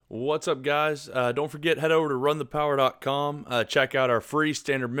What's up, guys? Don't forget, head over to runthepower.com. Check out our free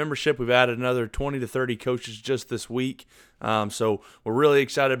standard membership. We've added another 20 to 30 coaches just this week. So we're really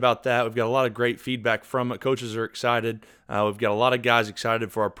excited about that. We've got a lot of great feedback from it. Coaches are excited. We've got a lot of guys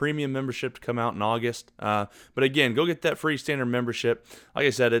excited for our premium membership to come out in August. But again, go get that free standard membership. Like I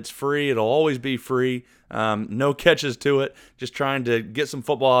said, it's free. It'll always be free. No catches to it. Just trying to get some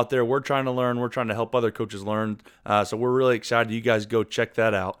football out there. We're trying to learn. We're trying to help other coaches learn. So we're really excited. You guys go check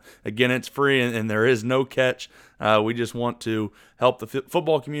that out. Again, it's free and there is no catch. We just want to help the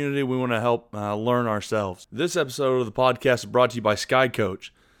football community. We want to help learn ourselves. This episode of the podcast is brought to you by SkyCoach.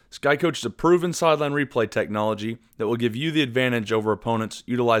 SkyCoach is a proven sideline replay technology that will give you the advantage over opponents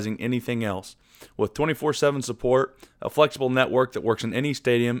utilizing anything else. With 24/7 support, a flexible network that works in any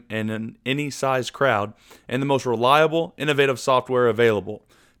stadium and in any size crowd, and the most reliable, innovative software available.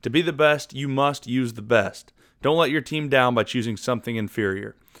 To be the best, you must use the best. Don't let your team down by choosing something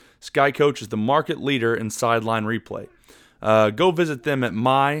inferior. SkyCoach is the market leader in sideline replay. Go visit them at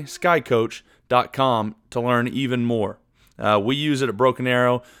myskycoach.com to learn even more. We use it at Broken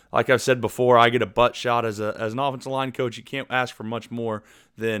Arrow. Like I've said before, I get a butt shot as an offensive line coach. You can't ask for much more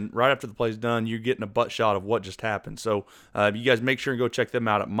than right after the play's done, you're getting a butt shot of what just happened. So you guys make sure and go check them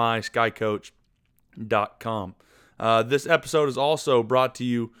out at myskycoach.com. This episode is also brought to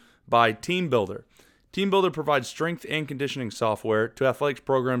you by Team Builder. Team Builder provides strength and conditioning software to athletics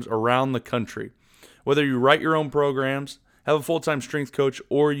programs around the country. Whether you write your own programs, have a full-time strength coach,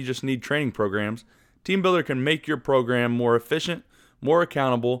 or you just need training programs, Team Builder can make your program more efficient, more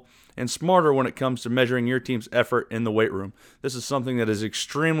accountable, and smarter when it comes to measuring your team's effort in the weight room. This is something that is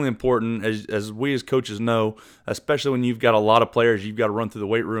extremely important, as we as coaches know, especially when you've got a lot of players you've got to run through the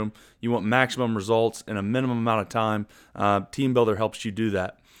weight room. You want maximum results in a minimum amount of time. Team Builder helps you do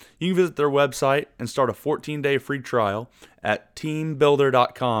that. You can visit their website and start a 14-day free trial at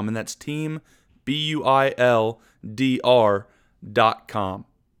teambuilder.com, and that's teambuildr.com.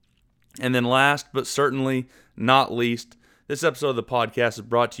 And then last but certainly not least, this episode of the podcast is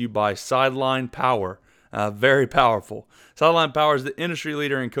brought to you by Sideline Power. Very powerful. Sideline Power is the industry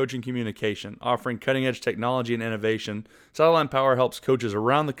leader in coaching communication, offering cutting-edge technology and innovation. Sideline Power helps coaches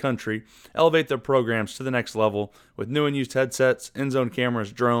around the country elevate their programs to the next level with new and used headsets, in-zone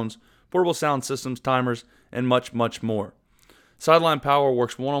cameras, drones, portable sound systems, timers, and much, much more. Sideline Power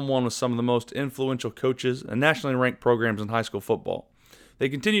works one-on-one with some of the most influential coaches and nationally ranked programs in high school football. They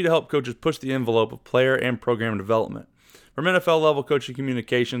continue to help coaches push the envelope of player and program development. From NFL-level coaching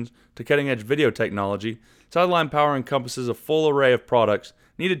communications to cutting-edge video technology, Sideline Power encompasses a full array of products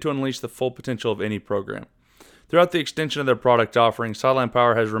needed to unleash the full potential of any program. Throughout the extension of their product offering, Sideline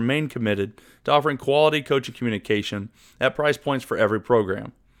Power has remained committed to offering quality coaching communication at price points for every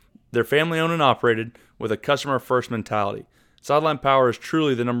program. They're family-owned and operated with a customer-first mentality. Sideline Power is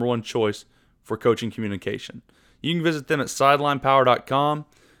truly the number one choice for coaching communication. You can visit them at sidelinepower.com,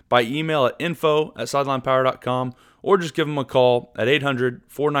 by email at info@sidelinepower.com, or just give them a call at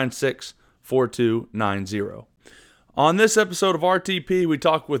 800-496-4290. On this episode of RTP, we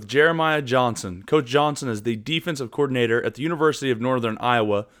talk with Jeremiah Johnson. Coach Johnson is the defensive coordinator at the University of Northern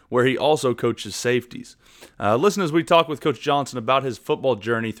Iowa, where he also coaches safeties. Listen as we talk with Coach Johnson about his football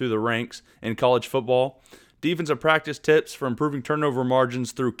journey through the ranks in college football, defensive practice tips for improving turnover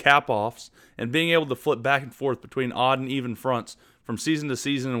margins through cap-offs, and being able to flip back and forth between odd and even fronts from season to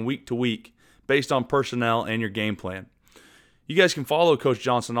season and week to week based on personnel and your game plan. You guys can follow Coach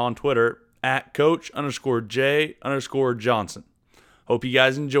Johnson on Twitter at Coach_J_Johnson. Hope you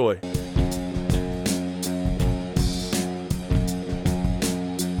guys enjoy.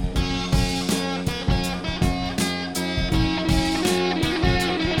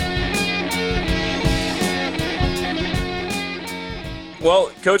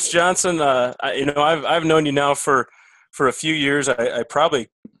 Well, Coach Johnson, I've known you now for a few years. I probably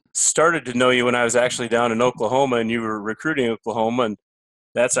started to know you when I was actually down in Oklahoma and you were recruiting Oklahoma, and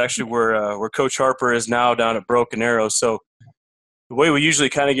that's actually where Coach Harper is now, down at Broken Arrow. So the way we usually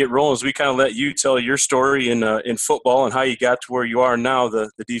kind of get rolling is we kind of let you tell your story in football and how you got to where you are now,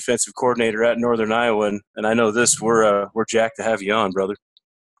 the defensive coordinator at Northern Iowa. And I know this, we're jacked to have you on, brother.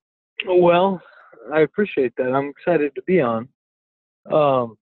 Well, I appreciate that. I'm excited to be on.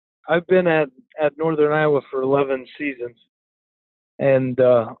 I've been at Northern Iowa for 11 seasons, and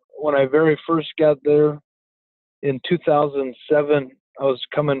when I very first got there in 2007, I was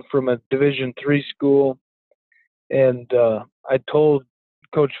coming from a Division III school, and I told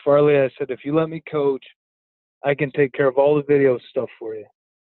Coach Farley, I said, if you let me coach, I can take care of all the video stuff for you.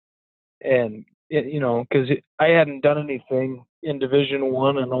 And because I hadn't done anything in Division I,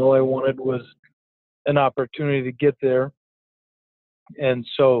 and all I wanted was an opportunity to get there. And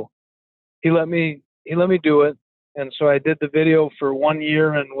so he let me do it. And so I did the video for 1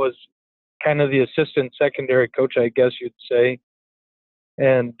 year and was kind of the assistant secondary coach, I guess you'd say.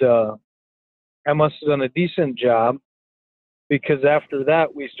 And I must have done a decent job, because after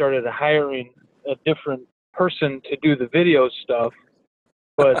that we started hiring a different person to do the video stuff.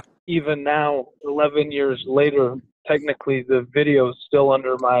 But even now, 11 years later, technically the video is still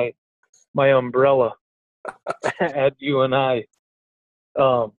under my umbrella at UNI.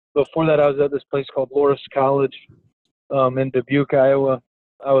 Before that, I was at this place called Loras College in Dubuque, Iowa.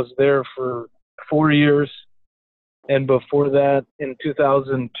 I was there for 4 years. And before that, in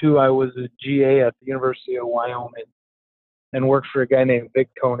 2002, I was a GA at the University of Wyoming and worked for a guy named Vic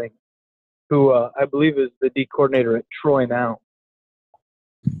Koenig, who I believe is the D coordinator at Troy now.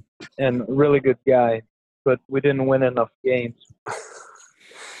 And a really good guy, but we didn't win enough games.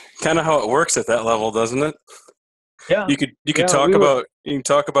 Kind of how it works at that level, doesn't it? Yeah. You can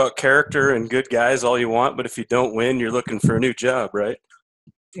talk about character and good guys all you want, but if you don't win, you're looking for a new job, right?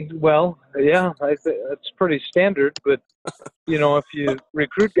 Well, yeah, that's pretty standard. But if you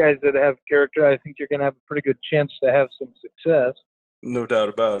recruit guys that have character, I think you're going to have a pretty good chance to have some success. No doubt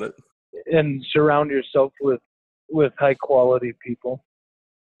about it. And surround yourself with high quality people.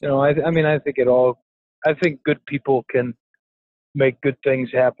 I think good people can make good things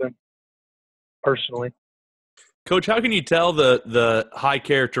happen. Personally. Coach, how can you tell the high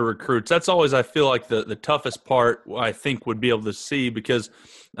character recruits? That's always, I feel like, the toughest part I think would be able to see, because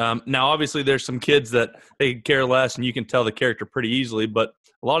now obviously there's some kids that they care less and you can tell the character pretty easily, but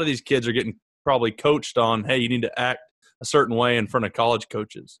a lot of these kids are getting probably coached on, hey, you need to act a certain way in front of college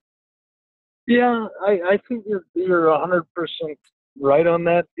coaches. Yeah, I think you're 100% right on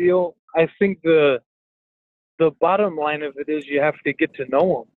that deal. I think the bottom line of it is you have to get to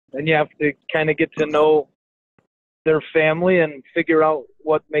know them, and you have to kind of get to know their family and figure out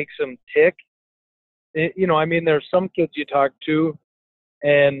what makes them tick. There's some kids you talk to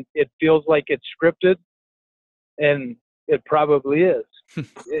and it feels like it's scripted, and it probably is,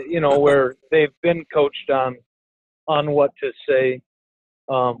 where they've been coached on what to say.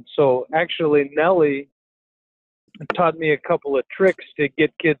 So actually Nelly taught me a couple of tricks to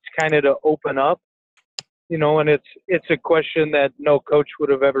get kids kind of to open up, and it's a question that no coach would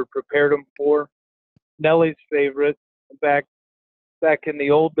have ever prepared them for. Nelly's favorite back in the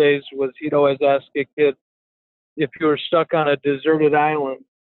old days was he'd always ask a kid, if you were stuck on a deserted island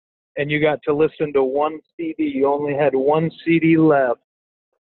and you got to listen to one CD, you only had one CD left,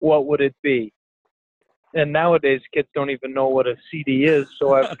 what would it be? And nowadays kids don't even know what a CD is,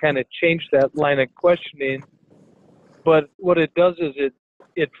 so I've kind of changed that line of questioning. But what it does is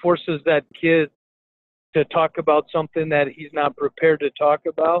it forces that kid to talk about something that he's not prepared to talk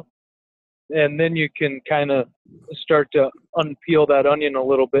about. And then you can kind of start to unpeel that onion a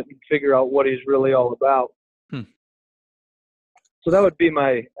little bit and figure out what he's really all about. So that would be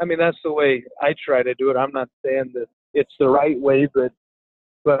that's the way I try to do it. I'm not saying that it's the right way, but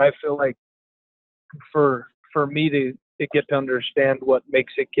I feel like for me to get to understand what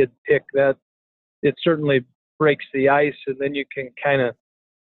makes a kid tick, that it certainly breaks the ice, and then you can kind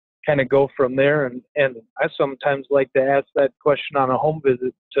of go from there. And I sometimes like to ask that question on a home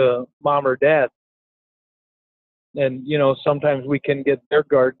visit to mom or dad. And, sometimes we can get their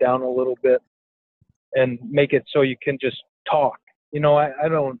guard down a little bit and make it so you can just talk. I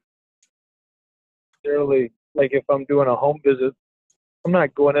don't really, like, if I'm doing a home visit, I'm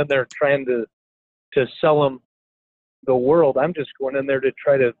not going in there trying to sell them the world. I'm just going in there to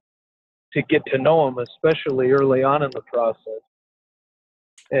try to get to know them, especially early on in the process.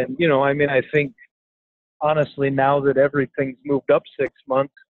 And, I think, honestly, now that everything's moved up 6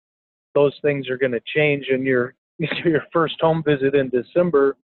 months, those things are going to change. And your first home visit in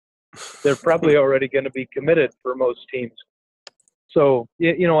December, they're probably already going to be committed for most teams. So,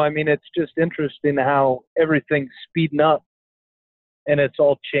 it's just interesting how everything's speeding up and it's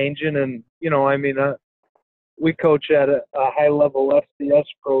all changing. And, we coach at a high-level FCS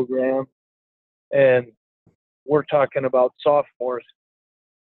program, and we're talking about sophomores,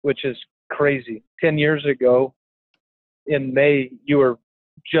 which is crazy. 10 years ago, in May, you were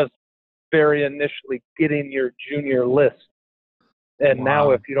just very initially getting your junior list. And Wow.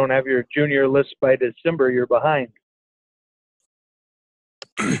 Now if you don't have your junior list by December, you're behind.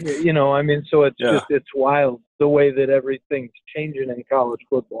 So it's just, it's wild the way that everything's changing in college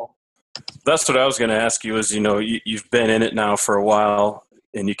football. That's what I was going to ask you is, you've been in it now for a while,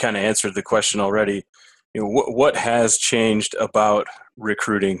 and you kind of answered the question already. What has changed about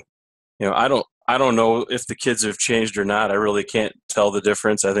recruiting? I don't know if the kids have changed or not. I really can't tell the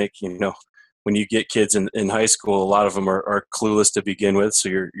difference. I think, when you get kids in high school, a lot of them are clueless to begin with. So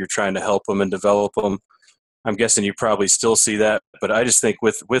you're trying to help them and develop them. I'm guessing you probably still see that, but I just think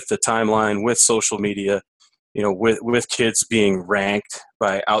with the timeline, with social media, with kids being ranked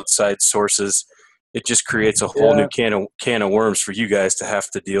by outside sources, it just creates a whole new can of worms for you guys to have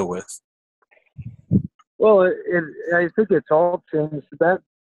to deal with. Well, I think it's all changed. That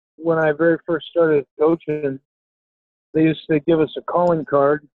when I very first started coaching, they used to give us a calling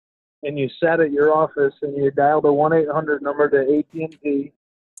card, and you sat at your office and you dialed a 1-800 number to AT&T,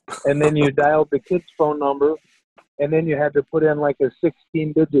 and then you dialed the kid's phone number, and then you had to put in like a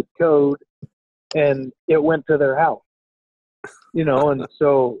 16-digit code, and it went to their house. And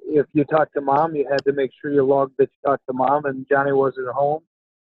so if you talked to mom, you had to make sure you logged that you talked to mom and Johnny wasn't home.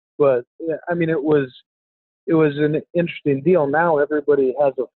 But I mean, it was an interesting deal. Now everybody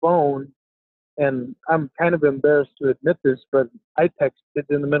has a phone, and I'm kind of embarrassed to admit this, but I text kids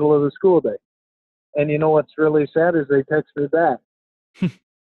in the middle of the school day. And you know what's really sad is they text me back.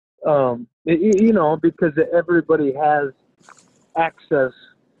 Because everybody has access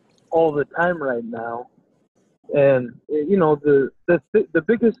all the time right now. And, the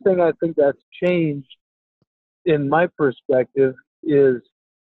biggest thing I think that's changed in my perspective is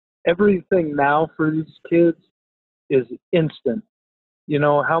everything now for these kids is instant.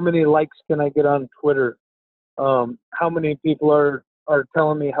 How many likes can I get on Twitter? How many people are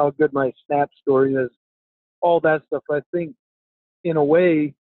telling me how good my Snap story is? All that stuff. I think, in a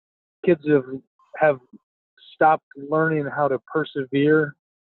way, kids have stopped learning how to persevere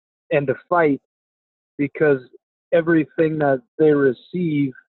and to fight because everything that they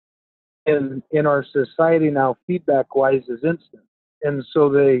receive in our society now, feedback-wise, is instant. And so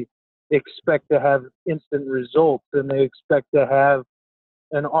they expect to have instant results, and they expect to have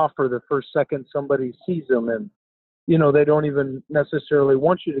an offer the first second somebody sees them. And, they don't even necessarily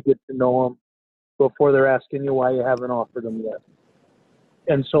want you to get to know them before they're asking you why you haven't offered them yet.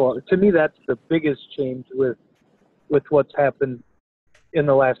 And so to me, that's the biggest change with what's happened in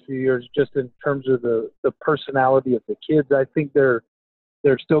the last few years, just in terms of the personality of the kids. I think they're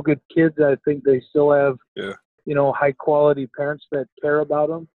still good kids. I think they still have, high quality parents that care about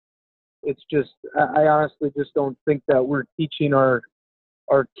them. It's just, I honestly just don't think that we're teaching our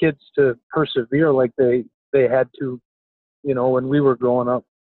kids to persevere like they had to, when we were growing up.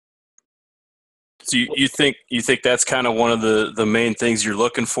 So you think that's kind of one of the main things you're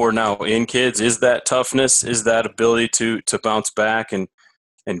looking for now in kids, is that toughness, is that ability to bounce back and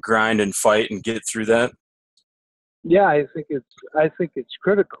grind and fight and get through that? Yeah, I think it's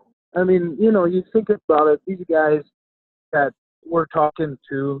critical. I mean, you think about it, these guys that we're talking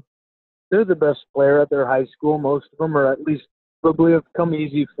to, they're the best player at their high school. Most of them, or at least probably have come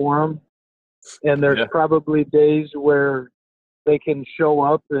easy for them. And there's probably days where they can show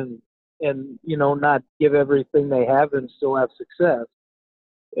up and not give everything they have and still have success.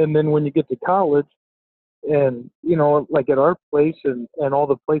 And then when you get to college and, like at our place and all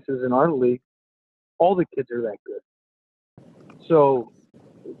the places in our league, all the kids are that good. So,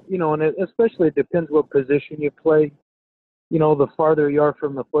 and especially it depends what position you play. The farther you are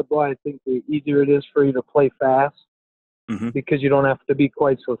from the football, I think the easier it is for you to play fast because you don't have to be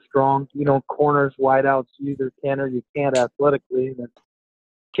quite so strong. Corners, wideouts, you either can or you can't athletically. And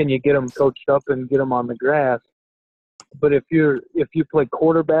can you get them coached up and get them on the grass? But if you play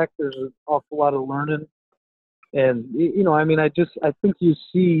quarterback, there's an awful lot of learning. And, I think you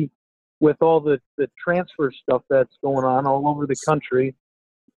see with all the transfer stuff that's going on all over the country,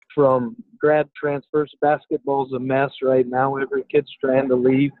 from grad transfers, basketball's a mess right now. Every kid's trying to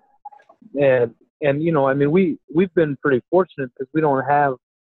leave. And we've been pretty fortunate because we don't have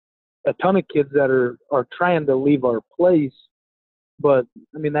a ton of kids that are trying to leave our place. But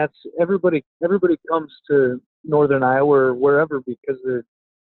I mean, that's everybody comes to Northern Iowa or wherever because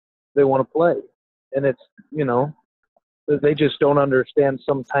they want to play. And it's, they just don't understand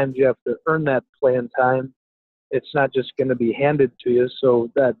sometimes you have to earn that playing time. It's not just going to be handed to you. So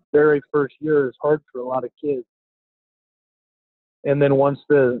that very first year is hard for a lot of kids. And then once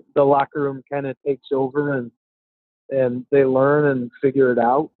the locker room kind of takes over and they learn and figure it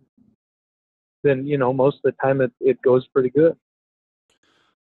out, then, most of the time it goes pretty good.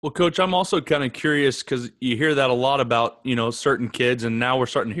 Well, Coach, I'm also kind of curious because you hear that a lot about, certain kids, and now we're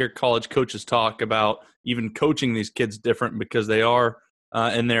starting to hear college coaches talk about even coaching these kids different because they are,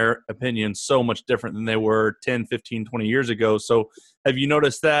 in their opinion, so much different than they were 10, 15, 20 years ago. So have you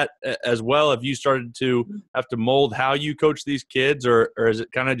noticed that as well? Have you started to have to mold how you coach these kids, or has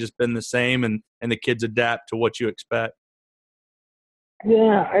it kind of just been the same and the kids adapt to what you expect?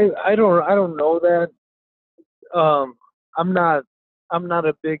 Yeah, I don't know that. I'm not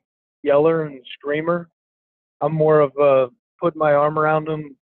a big yeller and screamer. I'm more of a put my arm around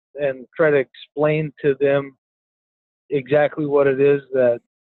them and try to explain to them exactly what it is that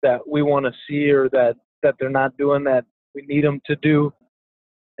we want to see, or that they're not doing that we need them to do.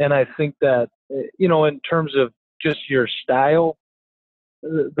 And I think that, in terms of just your style,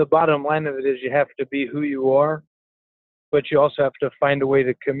 the bottom line of it is you have to be who you are, but you also have to find a way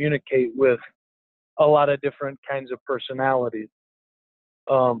to communicate with a lot of different kinds of personalities.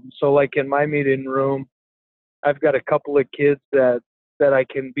 So like in my meeting room, I've got a couple of kids that I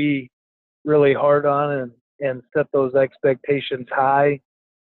can be really hard on and set those expectations high,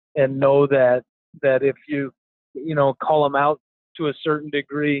 and know that if you call them out to a certain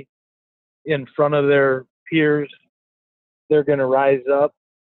degree in front of their peers, they're going to rise up.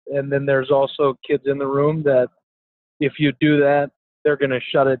 And then there's also kids in the room that if you do that, they're going to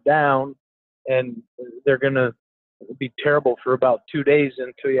shut it down, and they're going to be terrible for about 2 days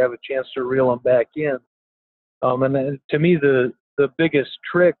until you have a chance to reel them back in. And then, to me, the biggest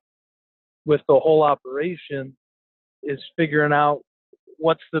trick with the whole operation is figuring out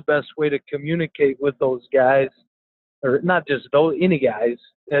what's the best way to communicate with those guys, or not just any guys,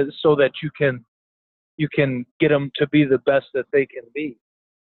 so that you can get them to be the best that they can be.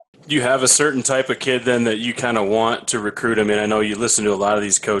 Do you have a certain type of kid then that you kind of want to recruit? I mean, I know you listen to a lot of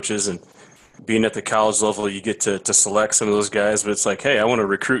these coaches, and being at the college level, you get to select some of those guys, but it's like, hey, I want to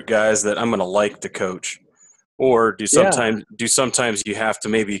recruit guys that I'm going to like to coach. Or do sometimes you have to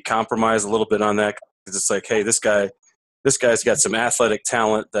maybe compromise a little bit on that, because it's like, hey, this guy's got some athletic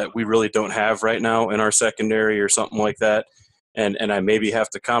talent that we really don't have right now in our secondary or something like that, and I maybe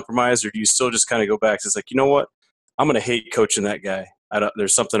have to compromise? Or do you still just kind of go back to, it's like, you know what, I'm going to hate coaching that guy.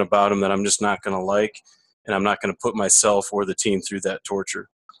 There's something about him that I'm just not going to like, and I'm not going to put myself or the team through that torture?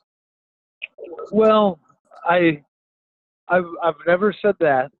 Well, I've never said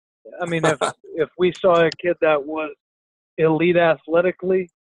that. I mean, if we saw a kid that was elite athletically,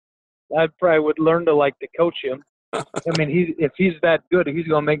 I probably would learn to like to coach him. I mean, if he's that good, he's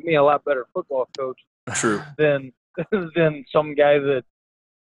going to make me a lot better football coach. True. than some guy that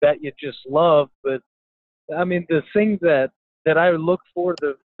you just love. But I mean, the thing that I look for,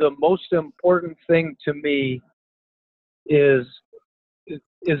 the most important thing to me is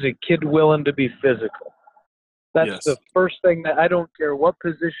a kid willing to be physical. That's Yes. the first thing. That I don't care what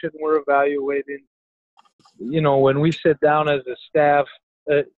position we're evaluating. When we sit down as a staff,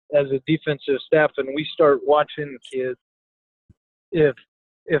 as a defensive staff, and we start watching kids, if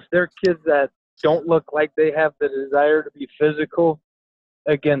they're kids that don't look like they have the desire to be physical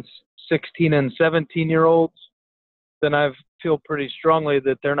against 16 and 17-year-olds, then I feel pretty strongly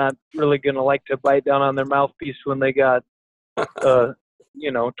that they're not really going to like to bite down on their mouthpiece when they got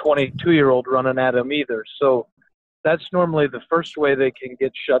 22-year-old running at them either. So that's normally the first way they can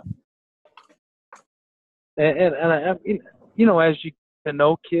get shut. And I mean, as you get to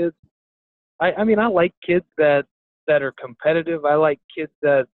know kids, I mean, I like kids that are competitive. I like kids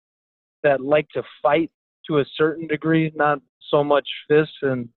that like to fight to a certain degree, not so much fists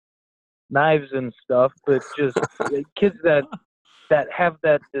and knives and stuff, but just kids that have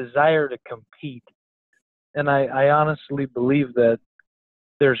that desire to compete. And I honestly believe that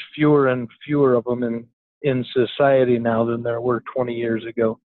there's fewer and fewer of them in society now than there were 20 years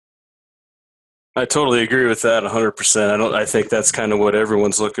ago. I totally agree with that 100%. I think that's kind of what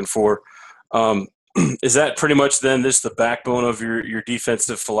everyone's looking for. Is that pretty much then this the backbone of your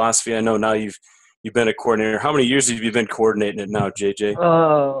defensive philosophy? I know now you've been a coordinator. How many years have you been coordinating it now, JJ?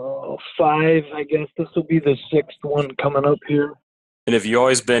 5, I guess. This will be the 6th one coming up here. And have you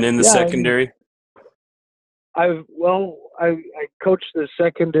always been in the secondary? I coached the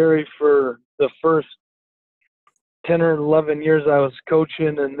secondary for the first 10 or 11 years I was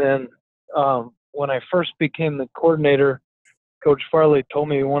coaching, and then when I first became the coordinator, Coach Farley told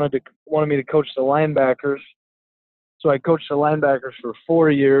me he wanted me to coach the linebackers. So I coached the linebackers for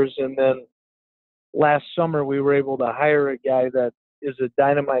 4 years, and then last summer we were able to hire a guy that is a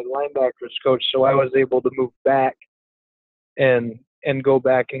dynamite linebackers coach, so I was able to move back and go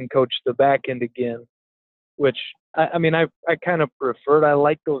back and coach the back end again, which I mean I kind of preferred. I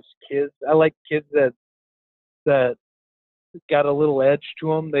like those kids. I like kids that got a little edge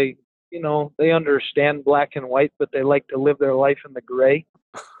to them. They understand black and white, but they like to live their life in the gray.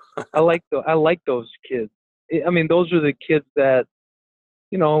 I like those kids. I mean, those are the kids that,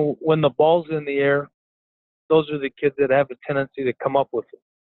 when the ball's in the air, those are the kids that have a tendency to come up with it.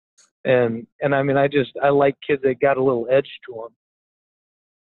 And I mean, I like kids that got a little edge to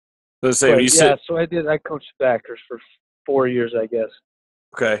them. So I coached backers for 4 years, I guess.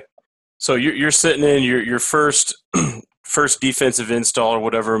 Okay. So you're sitting in your first first defensive install or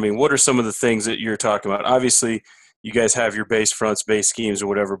whatever? I mean, what are some of the things that you're talking about? Obviously, you guys have your base fronts, base schemes, or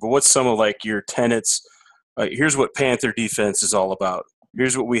whatever. But what's some of like your tenets? Here's what Panther defense is all about.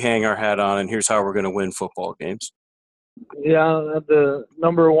 Here's what we hang our hat on, and here's how we're going to win football games. Yeah, the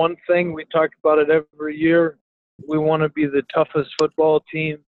number one thing, we talk about it every year. We want to be the toughest football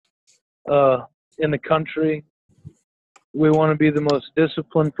team in the country. We want to be the most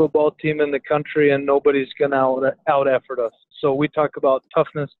disciplined football team in the country, and nobody's going to out-effort us. So we talk about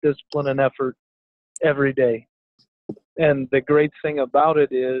toughness, discipline, and effort every day. And the great thing about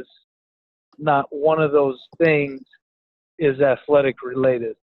it is not one of those things is athletic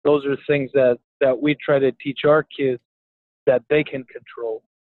related. Those are things that we try to teach our kids that they can control.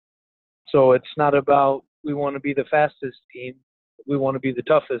 So it's not about we want to be the fastest team. We want to be the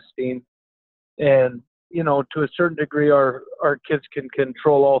toughest team. And, you know, to a certain degree, our kids can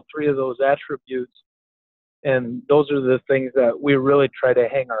control all three of those attributes. And those are the things that we really try to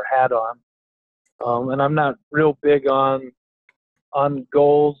hang our hat on. And I'm not real big on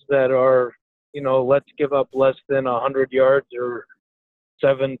goals that are, you know, let's give up less than 100 yards or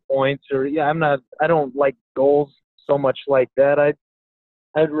 7 points or I don't like goals so much like that.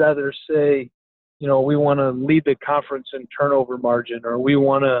 I'd rather say, you know, we want to lead the conference in turnover margin, or we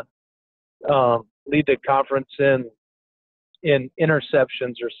want to lead the conference in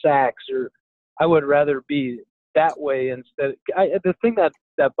interceptions or sacks, or I would rather be that way instead. The thing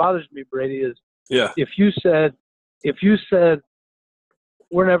that bothers me, Brady, is if you said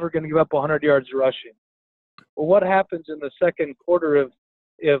we're never going to give up 100 yards rushing, well, what happens in the second quarter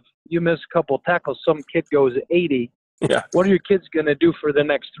if you miss a couple tackles, some kid goes 80? Yeah. What are your kids going to do for the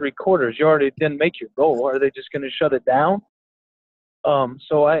next 3 quarters? You already didn't make your goal. Are they just going to shut it down?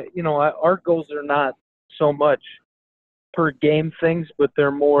 So our goals are not so much per game things, but they're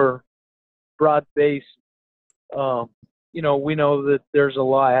more broad based. You know, we know that there's a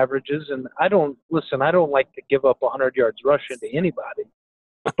law of averages, and I don't like to give up 100 yards rushing to anybody,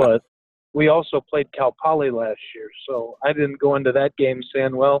 but we also played Cal Poly last year, so I didn't go into that game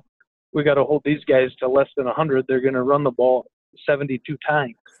saying, well, we got to hold these guys to less than 100. They're going to run the ball 72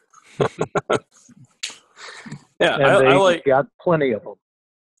 times. Yeah, and I got plenty of them.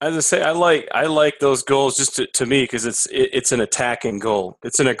 As I say, I like those goals just to me because it's an attacking goal.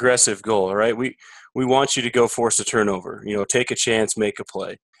 It's an aggressive goal, all right? We want you to go force a turnover. You know, take a chance, make a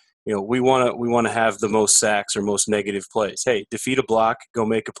play. You know, we want to have the most sacks or most negative plays. Hey, defeat a block, go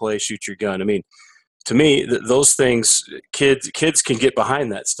make a play, shoot your gun. I mean, to me, those things, kids can get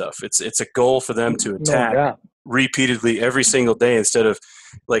behind that stuff. It's a goal for them to attack repeatedly every single day instead of,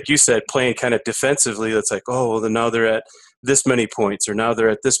 like you said, playing kind of defensively. It's like, oh, well, then now they're at this many points, or now they're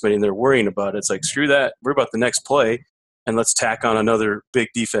at this many, and they're worrying about it. It's like, screw that. We're about the next play, and let's tack on another big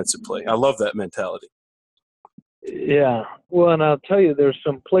defensive play. I love that mentality. Yeah. Well, and I'll tell you, there's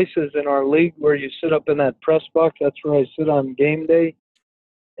some places in our league where you sit up in that press box. That's where I sit on game day.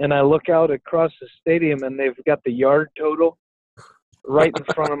 And I look out across the stadium, and they've got the yard total right in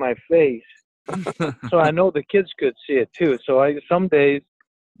front of my face. So I know the kids could see it too. So some days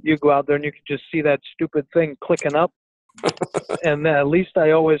you go out there and you can just see that stupid thing clicking up. And at least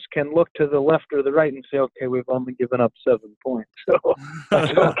I always can look to the left or the right and say, okay, we've only given up 7 points. So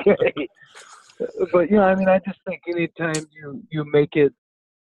that's okay. But, you know, I mean, I just think anytime you make it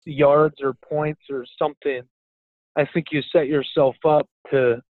yards or points or something, I think you set yourself up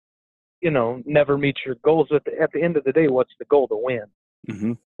to, you know, never meet your goals. At the end of the day, what's the goal? To win.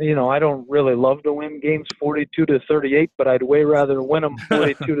 Mm-hmm. You know, I don't really love to win games 42-38, but I'd way rather win them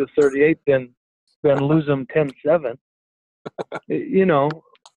 42-38 than lose them 10-7. You know,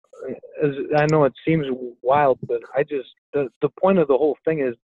 as I know it seems wild, but the point of the whole thing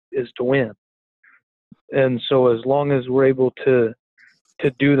is to win. And so as long as we're able to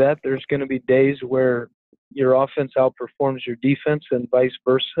do that, there's going to be days where your offense outperforms your defense and vice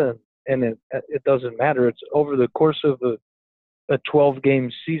versa. And it doesn't matter. It's over the course of a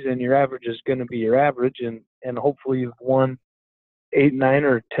 12-game season, your average is going to be your average. And hopefully you've won 8, 9,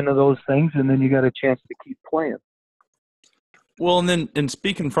 or 10 of those things, and then you got a chance to keep playing. Well, and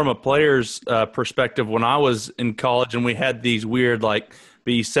speaking from a player's perspective, when I was in college and we had these weird, like,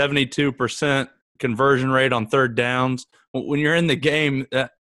 be 72% conversion rate on third downs, when you're in the game,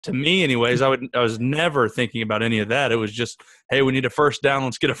 to me anyways, I was never thinking about any of that. It was just, hey, we need a first down,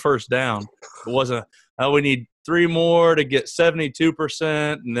 let's get a first down. It wasn't, we need 3 more to get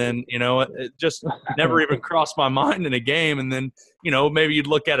 72%, and then, you know, it just never even crossed my mind in a game. And then, you know, maybe you'd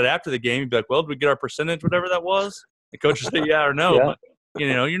look at it after the game, you'd be like, well, did we get our percentage, whatever that was? The coach would say yeah or no. Yeah. But,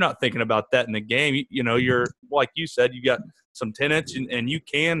 you know, you're not thinking about that in the game. You know, you're, like you said, you got some tenets, and you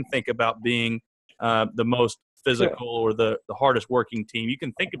can think about being the most physical or the hardest working team. You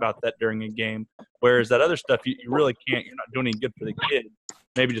can think about that during a game, whereas that other stuff you really can't. You're not doing any good for the kid.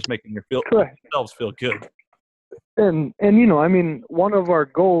 Maybe just making themselves feel good. And you know, I mean, one of our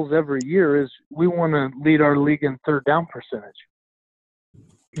goals every year is we want to lead our league in third down percentage.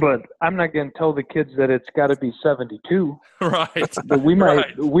 But I'm not going to tell the kids that it's got to be 72. Right. But we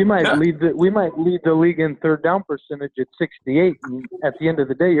might Yeah. lead the league in third down percentage at 68. And at the end of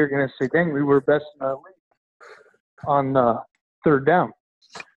the day, you're going to say, "Dang, we were best in the league on third down."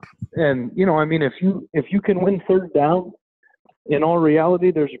 And you know, I mean, if you can win third down, in all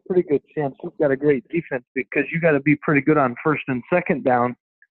reality, there's a pretty good chance you've got a great defense, because you got to be pretty good on first and second down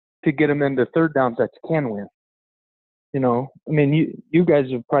to get them into third downs that you can win. You know, I mean, you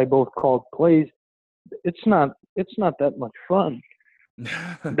guys have probably both called plays. It's not that much fun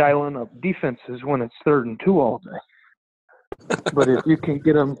dialing up defenses when it's 3rd and 2 all day. But if you can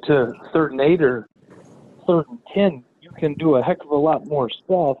get them to 3rd and 8 or 3rd and 10, you can do a heck of a lot more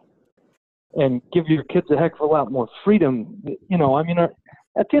stuff and give your kids a heck of a lot more freedom. You know, I mean, at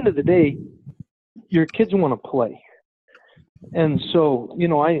the end of the day, your kids want to play. And so, you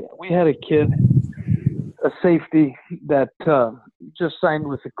know, we had a kid, a safety that just signed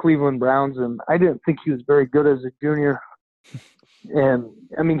with the Cleveland Browns, and I didn't think he was very good as a junior. And,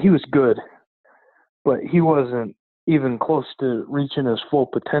 I mean, he was good, but he wasn't even close to reaching his full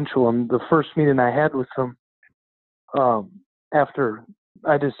potential. And the first meeting I had with him, after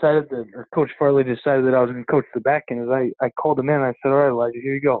I decided that, or Coach Farley decided that I was going to coach the back end, I called him in and I said, "All right, Elijah,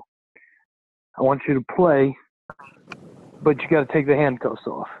 here you go. I want you to play, but you got to take the handcuffs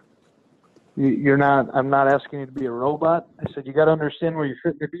off. I'm not asking you to be a robot." I said, "You got to understand where you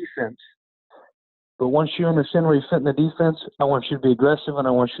fit in the defense. But once you understand where you fit in the defense, I want you to be aggressive and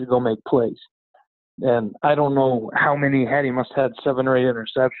I want you to go make plays." And I don't know how many he had. He must have had 7 or 8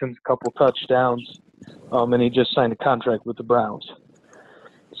 interceptions, a couple touchdowns, and he just signed a contract with the Browns.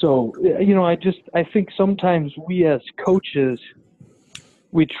 So, you know, I think sometimes we as coaches,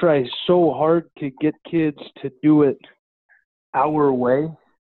 we try so hard to get kids to do it our way.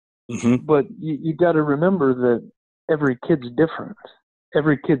 Mm-hmm. But you got to remember that every kid's different.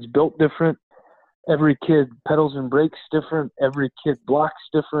 Every kid's built different. Every kid pedals and brakes different. Every kid blocks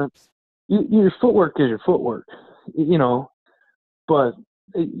different. Your footwork is your footwork, you know. But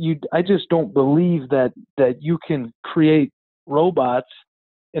I just don't believe that you can create robots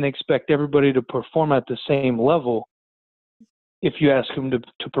and expect everybody to perform at the same level if you ask them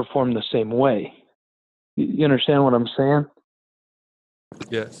to perform the same way. You understand what I'm saying?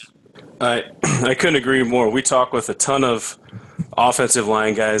 Yes. I couldn't agree more. We talk with a ton of offensive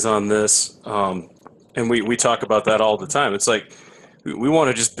line guys on this, and we talk about that all the time. It's like we want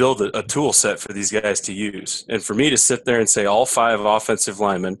to just build a tool set for these guys to use. And for me to sit there and say all 5 offensive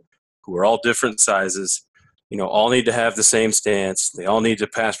linemen, who are all different sizes, you know, all need to have the same stance. They all need to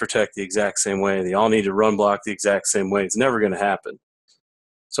pass protect the exact same way. They all need to run block the exact same way. It's never going to happen.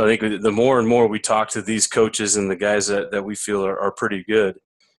 So I think the more and more we talk to these coaches and the guys that we feel are pretty good,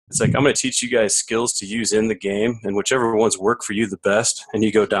 it's like, I'm going to teach you guys skills to use in the game, and whichever ones work for you the best, and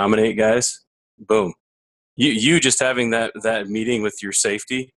you go dominate guys, boom. You just having that meeting with your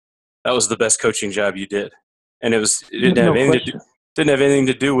safety, that was the best coaching job you did. And it didn't have anything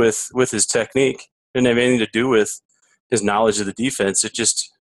to do with his technique. It didn't have anything to do with his knowledge of the defense. It just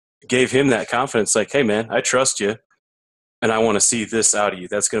gave him that confidence, like, hey, man, I trust you, and I want to see this out of you.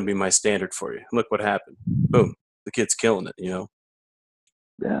 That's going to be my standard for you. Look what happened. Boom. The kid's killing it, you know.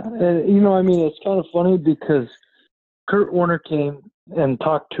 Yeah, and you know, I mean, it's kind of funny because Kurt Warner came and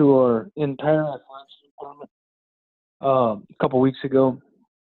talked to our entire athletics department a couple weeks ago,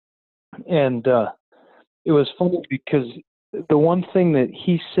 and it was funny because the one thing that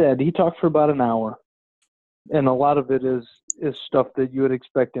he said, he talked for about an hour, and a lot of it is stuff that you would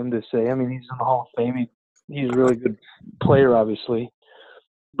expect him to say. I mean, he's in the Hall of Fame. He's a really good player, obviously,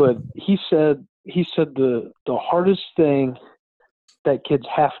 but he said the hardest thing that kids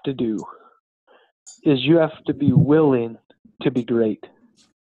have to do is you have to be willing to be great.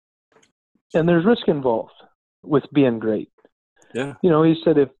 And there's risk involved with being great. Yeah. You know, he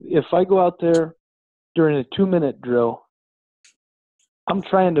said, if I go out there during a 2-minute drill, I'm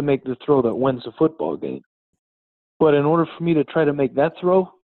trying to make the throw that wins the football game. But in order for me to try to make that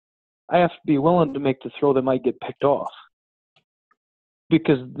throw, I have to be willing to make the throw that might get picked off.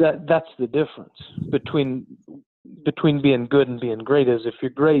 Because that's the difference between being good and being great. Is if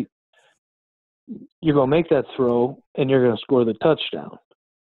you're great, you're going to make that throw and you're going to score the touchdown.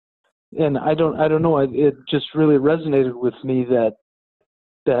 And I don't know. It just really resonated with me that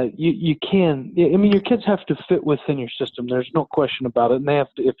you can. I mean, your kids have to fit within your system. There's no question about it. And they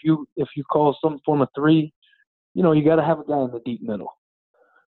have to. If you call some form of 3, you got to have a guy in the deep middle.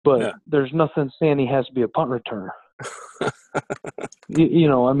 But there's nothing saying he has to be a punt returner.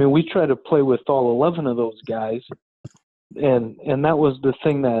 We try to play with all 11 of those guys. And that was the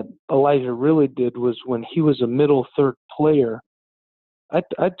thing that Elijah really did, was when he was a middle third player, I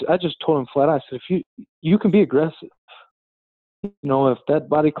just told him flat out, I said, if you can be aggressive. If that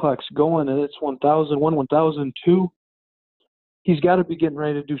body clock's going and it's 1,001, 1,002, he's got to be getting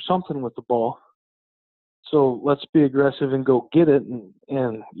ready to do something with the ball. So let's be aggressive and go get it.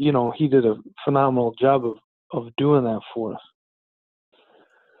 And he did a phenomenal job of doing that for us.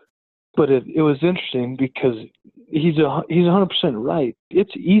 But it was interesting because he's 100% right.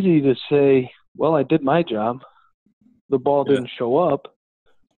 It's easy to say, well, I did my job. The ball didn't show up,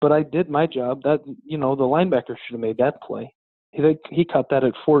 but I did my job. That the linebacker should have made that play. He caught that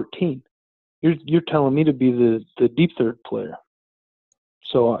at 14. You're telling me to be the deep third player.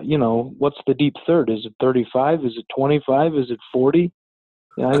 So, what's the deep third? Is it 35? Is it 25? Is it 40?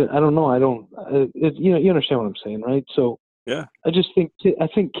 I don't know. You understand what I'm saying, right? So yeah, I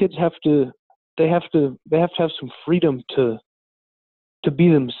think kids have to have some freedom to be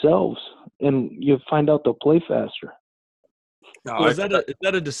themselves, and you find out they'll play faster. So is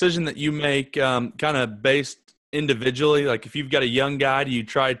that a decision that you make kind of based individually? Like if you've got a young guy, do you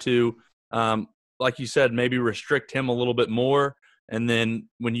try to, like you said, maybe restrict him a little bit more? And then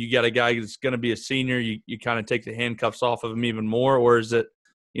when you got a guy that's going to be a senior, you kind of take the handcuffs off of him even more? Or is it,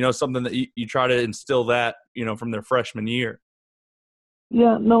 something that you try to instill that, from their freshman year?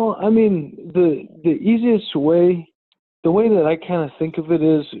 Yeah, no, the easiest way, the way that I kind of think of it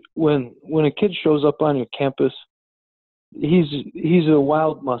is when a kid shows up on your campus, he's a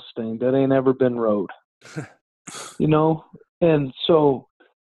wild Mustang that ain't ever been rode, and so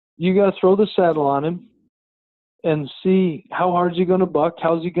you got to throw the saddle on him and see how hard is he going to buck,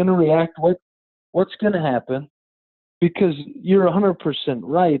 how's he going to react, what's going to happen, because you're 100%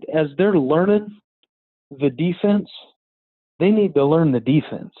 right. As they're learning the defense, they need to learn the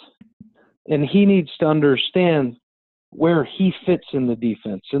defense, and he needs to understand where he fits in the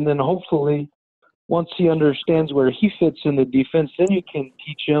defense, and then hopefully once he understands where he fits in the defense, then you can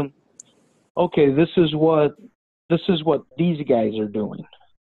teach him, okay, this is what these guys are doing.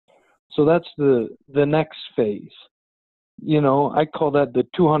 So that's the next phase. I call that the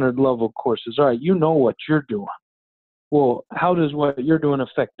 200 level courses. All right, you know what you're doing. Well, how does what you're doing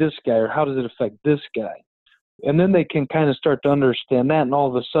affect this guy, or how does it affect this guy? And then they can kind of start to understand that, and all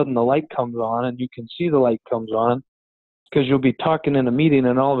of a sudden the light comes on, and you can see the light comes on because you'll be talking in a meeting,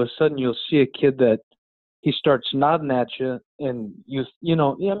 and all of a sudden you'll see a kid that he starts nodding at you, and you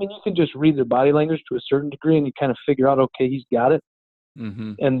can just read their body language to a certain degree, and you kind of figure out, okay, he's got it.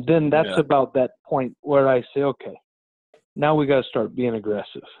 Mm-hmm. And then that's about that point where I say, okay, now we got to start being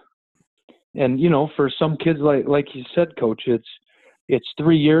aggressive. And, for some kids, like you said, Coach, it's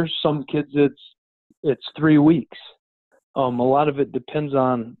 3 years. Some kids, it's 3 weeks. A lot of it depends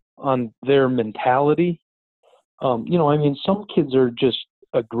on their mentality. Some kids are just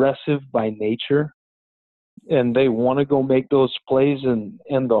aggressive by nature, and they want to go make those plays. And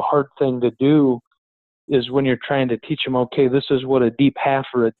the hard thing to do is when you're trying to teach them, okay, this is what a deep half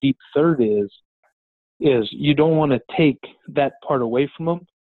or a deep third is you don't want to take that part away from them.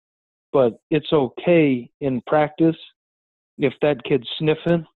 But it's okay in practice if that kid's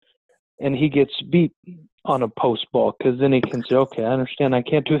sniffing and he gets beat on a post ball, because then he can say, okay, I understand I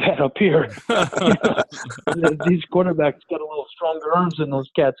can't do that up here. These quarterbacks got a little stronger arms than those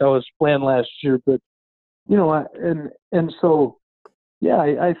cats I was playing last year. But, so, yeah,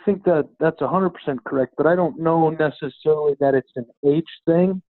 I think that's 100% correct, but I don't know necessarily that it's an age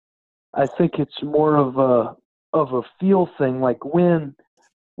thing. I think it's more of a feel thing. Like when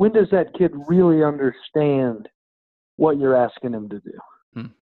does that kid really understand what you're asking him to do?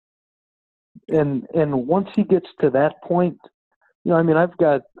 And once he gets to that point, I've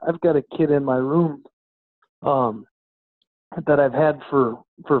got a kid in my room that I've had for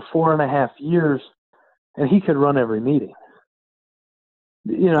 4.5 years, and he could run every meeting.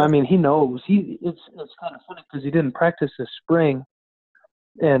 He knows. It's kind of funny because he didn't practice this spring,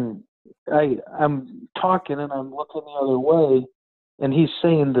 and I'm talking and I'm looking the other way, and he's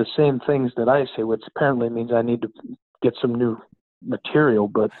saying the same things that I say, which apparently means I need to get some new material,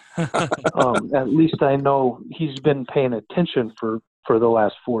 but at least I know he's been paying attention for the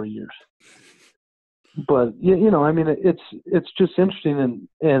last 4 years. But it's just interesting,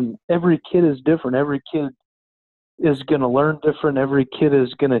 and every kid is different. Every kid is going to learn different. Every kid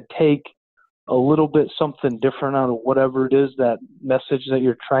is going to take a little bit something different out of whatever it is, that message that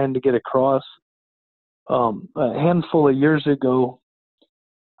you're trying to get across. A handful of years ago,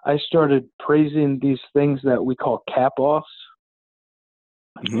 I started praising these things that we call cap-offs.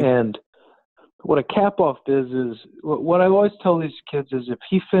 Mhm. And what a cap-off is what I always tell these kids is if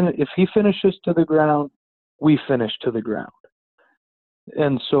he finishes to the ground, we finish to the ground.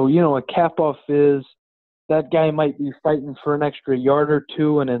 And so, a cap-off is that guy might be fighting for an extra yard or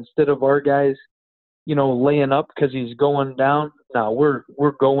two, and instead of our guys, laying up because he's going down, no,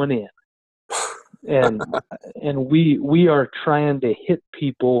 we're going in. And we are trying to hit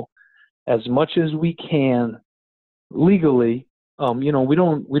people as much as we can legally. We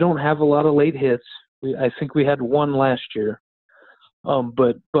don't have a lot of late hits. I think we had one last year.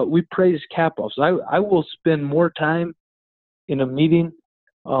 But we praise cap-offs. I will spend more time in a meeting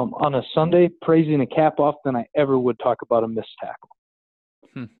on a Sunday praising a cap-off than I ever would talk about a missed tackle.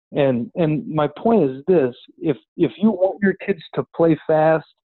 And my point is this: if you want your kids to play fast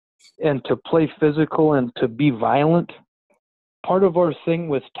and to play physical and to be violent, part of our thing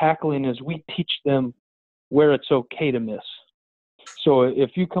with tackling is we teach them where it's okay to miss. So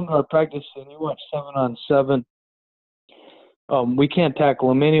if you come to our practice and you watch 7-on-7, we can't tackle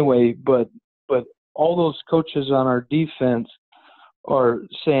them anyway, but all those coaches on our defense are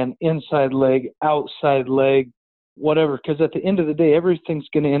saying inside leg, outside leg, whatever, because at the end of the day, everything's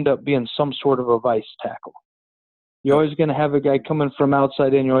going to end up being some sort of a vice tackle. You're always going to have a guy coming from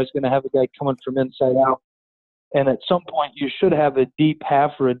outside in. You're always going to have a guy coming from inside out. And at some point, you should have a deep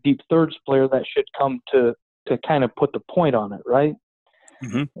half or a deep thirds player that should come to kind of put the point on it, right?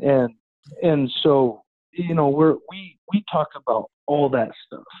 Mm-hmm. And so, we talk about all that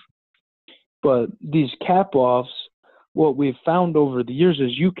stuff. But these cap-offs, what we've found over the years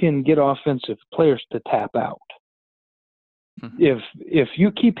is you can get offensive players to tap out. If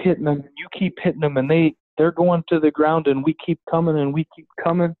you keep hitting them, and they're going to the ground and we keep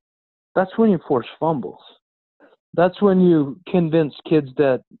coming, that's when you force fumbles. That's when you convince kids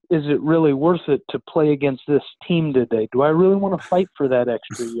that, is it really worth it to play against this team today? Do I really want to fight for that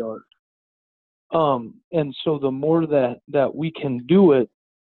extra yard? And so the more that we can do it,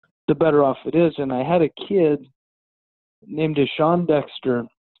 the better off it is. And I had a kid named Deshaun Dexter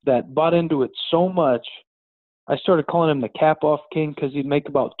that bought into it so much, I started calling him the cap-off king because he'd make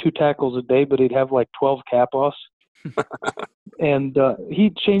about 2 tackles a day, but he'd have like 12 cap-offs. And he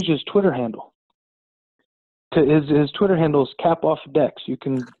changed his Twitter handle. His Twitter handle is cap-off-dex. You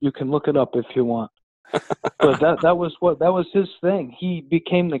can look it up if you want. But that was his thing. He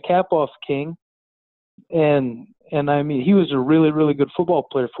became the cap-off king, and I mean, he was a really, really good football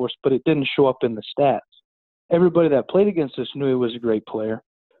player for us, but it didn't show up in the stats. Everybody that played against us knew he was a great player.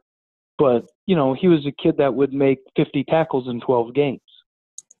 But, he was a kid that would make 50 tackles in 12 games.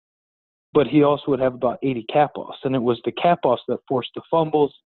 But he also would have about 80 cap-offs. And it was the cap-offs that forced the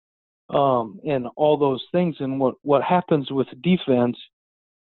fumbles and all those things. And what happens with defense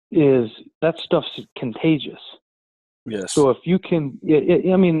is that stuff's contagious. Yes. So if you can –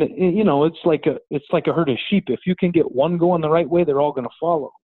 it's like a herd of sheep. If you can get one going the right way, they're all going to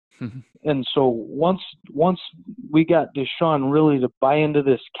follow. And so once we got Deshaun really to buy into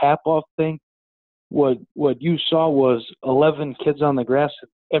this cap-off thing, what you saw was 11 kids on the grass.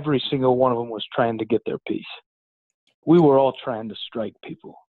 Every single one of them was trying to get their piece. We were all trying to strike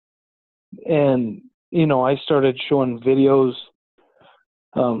people. And, I started showing videos.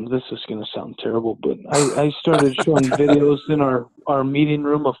 This is going to sound terrible, but I started showing videos in our meeting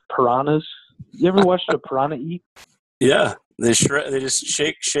room of piranhas. You ever watched a piranha eat? Yeah. They just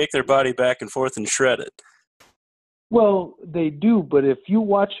shake their body back and forth and shred it. Well, they do, but if you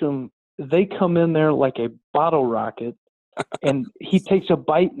watch them, they come in there like a bottle rocket, and he takes a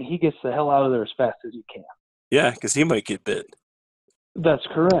bite and he gets the hell out of there as fast as he can. Yeah, because he might get bit. That's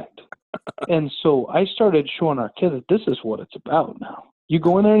correct. And so I started showing our kids that this is what it's about now. You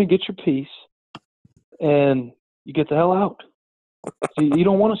go in there and you get your piece, and you get the hell out. So you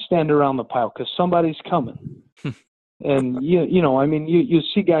don't want to stand around the pile because somebody's coming. And, you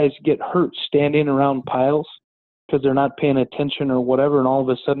see guys get hurt standing around piles because they're not paying attention or whatever, and all of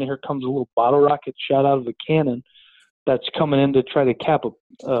a sudden here comes a little bottle rocket shot out of a cannon that's coming in to try to cap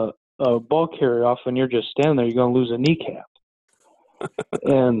a ball carrier off, and you're just standing there. You're going to lose a kneecap.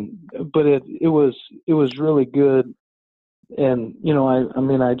 But it was really good. And,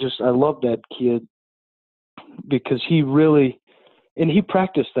 I love that kid because he really – and he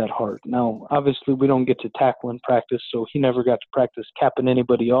practiced that hard. Now, obviously, we don't get to tackle in practice, so he never got to practice capping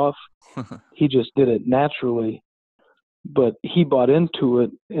anybody off. He just did it naturally. But he bought into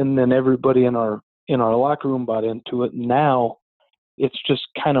it, and then everybody in our locker room bought into it. Now, it's just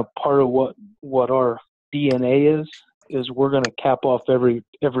kind of part of what our DNA is we're going to cap off every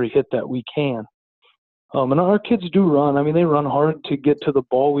hit that we can. And our kids do run. I mean, they run hard to get to the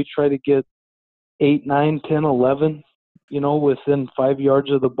ball. We try to get 8, 9, 10, 11, within 5 yards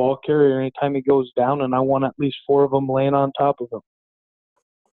of the ball carrier anytime he goes down, and I want at least 4 of them laying on top of him.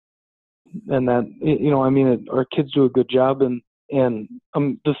 And that, our kids do a good job. And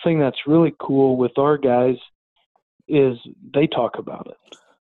the thing that's really cool with our guys is they talk about it.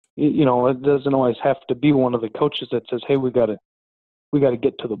 It doesn't always have to be one of the coaches that says, hey, we got to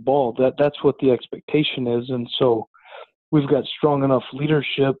get to the ball. That's what the expectation is. And so we've got strong enough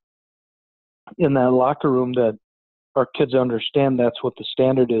leadership in that locker room that our kids understand that's what the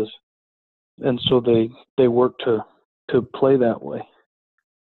standard is. And so they work to play that way.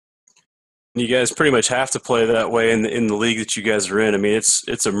 You guys pretty much have to play that way in the league that you guys are in. I mean,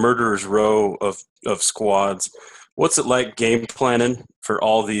 it's a murderer's row of squads. What's it like game planning for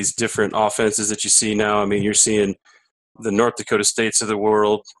all these different offenses that you see now? I mean, you're seeing the North Dakota States of the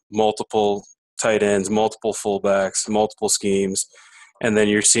world, multiple tight ends, multiple fullbacks, multiple schemes, and then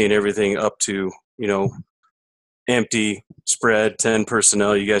you're seeing everything up to, empty spread, 10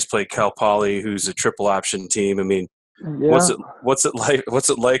 personnel. You guys play Cal Poly, who's a triple option team. I mean, yeah. What's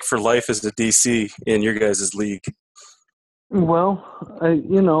it like for life as a DC in your guys' league? Well,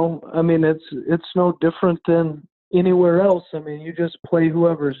 it's no different than anywhere else. I mean, you just play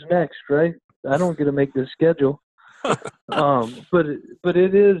whoever's next, right? I don't get to make the schedule. But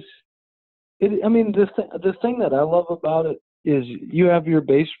it is. The thing that I love about it is you have your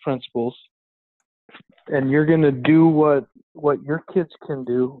base principles, and you're going to do what your kids can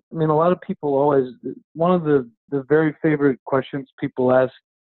do. I mean, a lot of people always, one of the very favorite questions people ask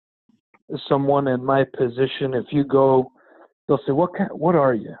someone in my position, if you go, they'll say, what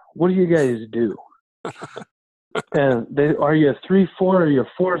are you? What do you guys do? And are you a 3-4, are you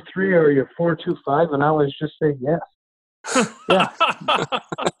a 4-3, or are you a 4-2-5? And I always just say yes. Yeah.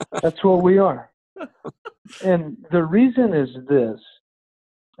 That's what we are. And the reason is this.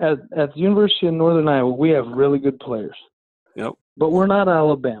 At the University of Northern Iowa, we have really good players. Yep. But we're not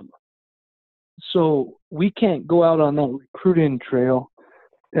Alabama. So we can't go out on that recruiting trail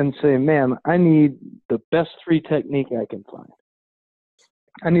and say, man, I need the best 3 technique I can find.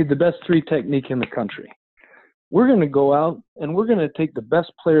 I need the best 3 technique in the country. We're going to go out and we're going to take the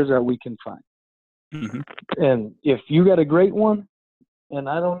best players that we can find. Mm-hmm. And if you got a great one and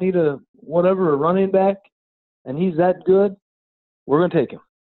I don't need a running back and he's that good, we're going to take him.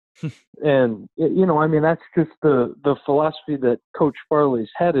 And, that's just the philosophy that Coach Farley's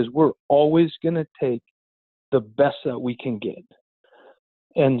had is we're always going to take the best that we can get.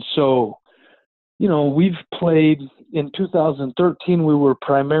 And so, we've played in 2013, we were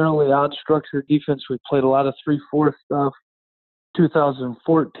primarily odd structure defense. We played a lot of 3-4 stuff.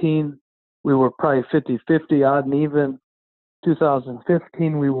 2014, we were probably 50-50, odd and even.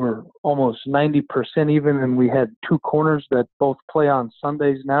 2015, we were almost 90% even, and we had 2 corners that both play on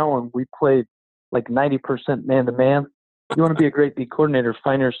Sundays now, and we played like 90% man-to-man. You want to be a great D coordinator,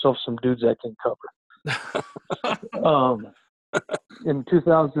 find yourself some dudes that can cover. In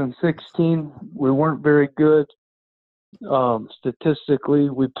 2016, we weren't very good.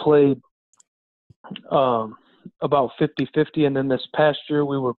 Statistically, we played about 50-50, and then this past year,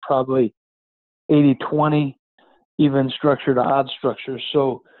 we were probably 80-20. Even structure to odd structure.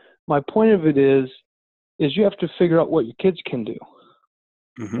 So my point of it is you have to figure out what your kids can do.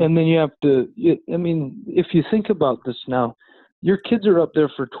 Mm-hmm. And then you have to, if you think about this now, your kids are up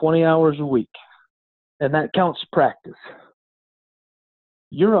there for 20 hours a week, and that counts practice.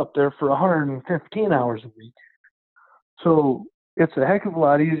 You're up there for 115 hours a week. So it's a heck of a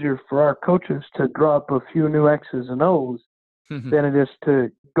lot easier for our coaches to draw up a few new X's and O's than it is to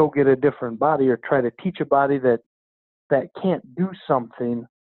go get a different body or try to teach a body that can't do something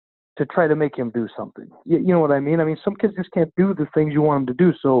to try to make him do something. You know what I mean? I mean, some kids just can't do the things you want them to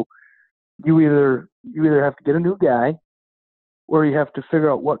do. So you either have to get a new guy or you have to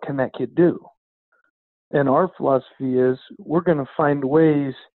figure out what can that kid do. And our philosophy is we're going to find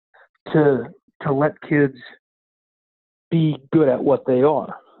ways to let kids be good at what they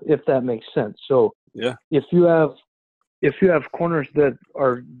are, if that makes sense. So yeah, if you have corners that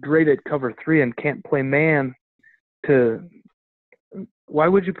are great at cover 3 and can't play man, why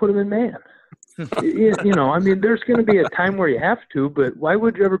would you put him in man? There's going to be a time where you have to, but why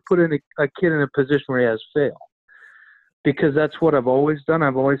would you ever put in a kid in a position where he has fail? Because that's what I've always done.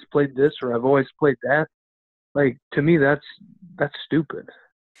 I've always played this or I've always played that. Like, to me, that's stupid.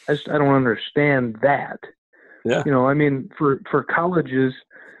 I don't understand that. Yeah. For colleges,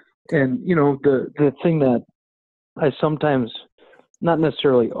 and, the thing that I sometimes not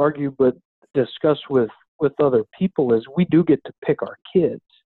necessarily argue, but discuss with other people is we do get to pick our kids.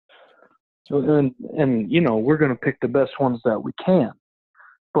 and we're going to pick the best ones that we can,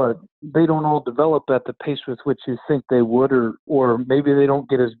 but they don't all develop at the pace with which you think they would, or maybe they don't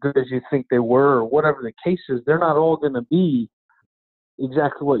get as good as you think they were, or whatever the case is. They're not all going to be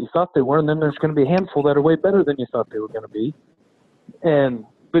exactly what you thought they were, and then there's going to be a handful that are way better than you thought they were going to be.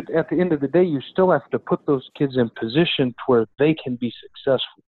 But at the end of the day, you still have to put those kids in position to where they can be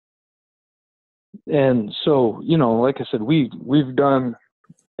successful. And so, like I said, we've done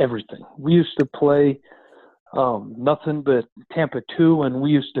everything. We used to play nothing but Tampa 2, and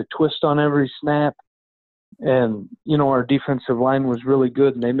we used to twist on every snap. And, our defensive line was really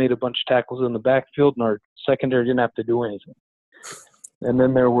good, and they made a bunch of tackles in the backfield, and our secondary didn't have to do anything. And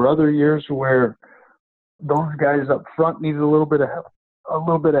then there were other years where those guys up front needed a little bit of help.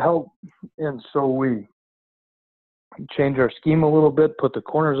 And so we changed our scheme a little bit, put the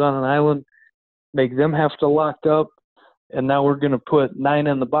corners on an island, make them have to lock up, and now we're going to put 9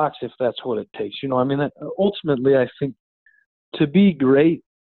 in the box if that's what it takes. Ultimately, I think to be great,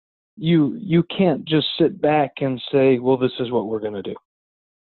 you can't just sit back and say, well, this is what we're going to do.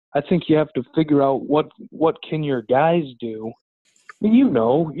 I think you have to figure out what can your guys do. I mean,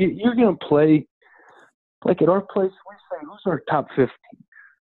 you're going to play. Like at our place, we say, who's our top 15?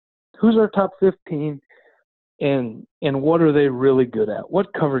 Who's our top 15, and what are they really good at?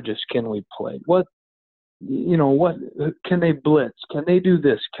 What coverages can we play? What can they blitz? Can they do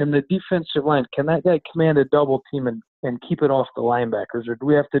this? Can the defensive line, can that guy command a double team and keep it off the linebackers, or do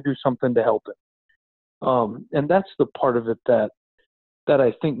we have to do something to help it? And that's the part of it that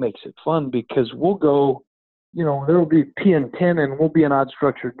I think makes it fun, because we'll go, there will be P and 10, and we'll be an odd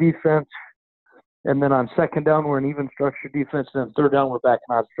structured defense. And then on second down, we're an even structured defense. And then third down, we're back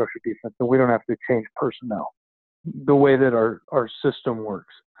in odd structured defense. And we don't have to change personnel the way that our system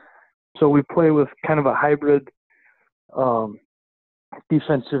works. So we play with kind of a hybrid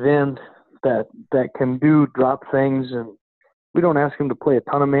defensive end that can do drop things. And we don't ask him to play a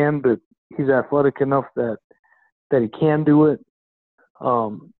ton of man, but he's athletic enough that he can do it.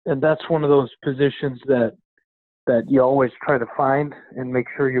 And that's one of those positions that you always try to find and make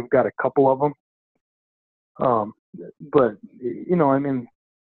sure you've got a couple of them. But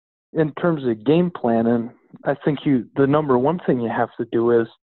in terms of game planning, I think the number one thing you have to do is,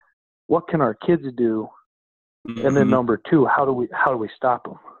 what can our kids do? Mm-hmm. And then number two, how do we stop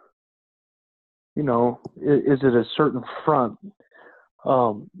them? Is it a certain front?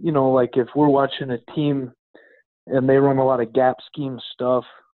 Like if we're watching a team and they run a lot of gap scheme stuff,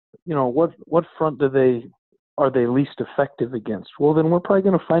 what front are they least effective against? Well, then we're probably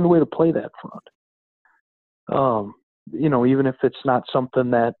going to find a way to play that front. Even if it's not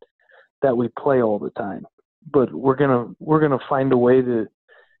something that we play all the time, but we're gonna find a way to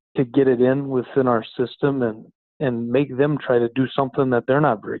get it in within our system and make them try to do something that they're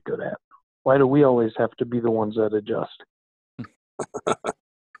not very good at. Why do we always have to be the ones that adjust?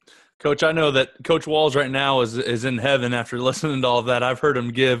 Coach, I know that Coach Walls right now is in heaven after listening to all of that. I've heard him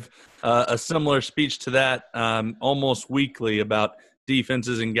give a similar speech to that almost weekly about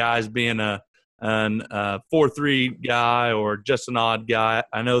defenses and guys being a 4-3 guy or just an odd guy.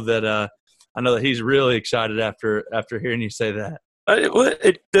 I know that he's really excited after hearing you say that.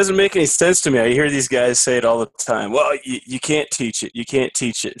 It doesn't make any sense to me. I hear these guys say it all the time. Well, you can't teach it. You can't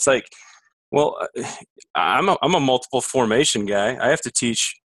teach it. It's like, well, I'm a multiple formation guy. I have to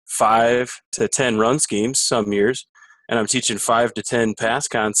teach 5 to 10 run schemes some years, and I'm teaching 5 to 10 pass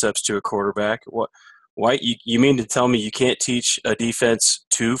concepts to a quarterback. What? Why? You mean to tell me you can't teach a defense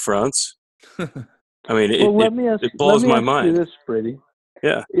 2 fronts? I mean, it blows my mind. You this, Brady.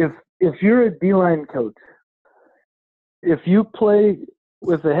 Yeah. If you're a D-line coach, if you play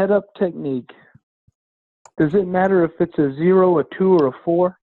with a head-up technique, does it matter if it's a 0, a 2, or a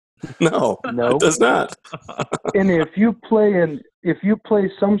 4? No, it does not. And if you play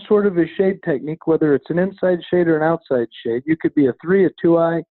some sort of a shade technique, whether it's an inside shade or an outside shade, you could be a 3, a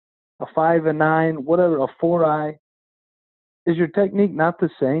 2-eye, a 5, a 9, whatever, a 4-eye. Is your technique not the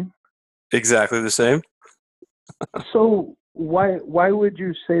same? Exactly the same. So why would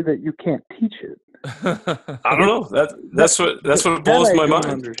you say that you can't teach it? I don't know. That's what blows my mind. I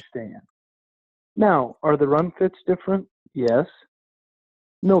don't understand. Now, are the run fits different? Yes.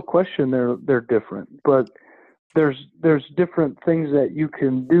 No question they're different. But there's different things that you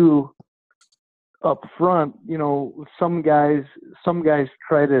can do up front. Some guys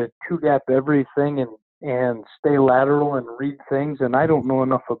try to two-gap everything and stay lateral and read things, and I don't know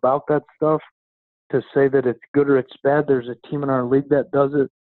enough about that stuff to say that it's good or it's bad. There's a team in our league that does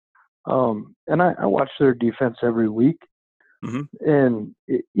it. And I watch their defense every week. Mm-hmm. And,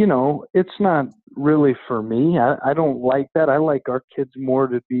 it's not really for me. I don't like that. I like our kids more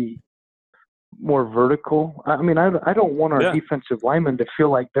to be more vertical. I mean, I don't want our defensive linemen to feel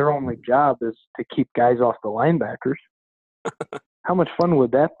like their only job is to keep guys off the linebackers. How much fun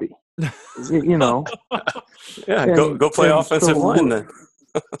would that be? You know? Yeah, go play offensive line then.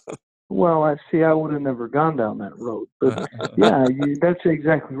 Well, I would have never gone down that road. But, yeah, that's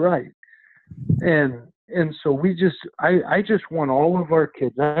exactly right. And so I just want all of our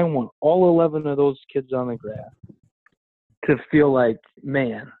kids, I want all 11 of those kids on the grass to feel like,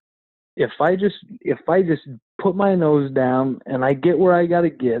 man, if I just put my nose down and I get where I got to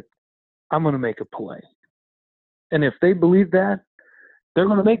get, I'm going to make a play. And if they believe that, they're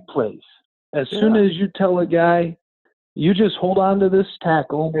going to make plays. As soon as you tell a guy, you just hold on to this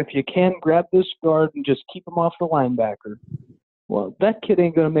tackle, and if you can, grab this guard and just keep him off the linebacker. Well, that kid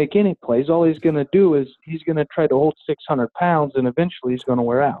ain't going to make any plays. All he's going to do is he's going to try to hold 600 pounds, and eventually he's going to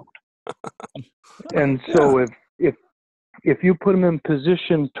wear out. And so if you put him in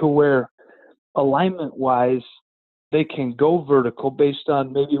position to where alignment-wise they can go vertical based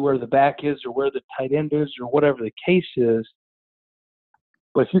on maybe where the back is or where the tight end is or whatever the case is,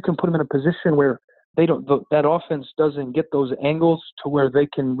 but if you can put them in a position where that offense doesn't get those angles to where they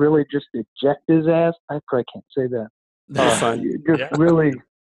can really just eject his ass, I probably can't say that. Really,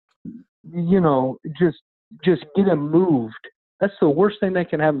 just get him moved. That's the worst thing that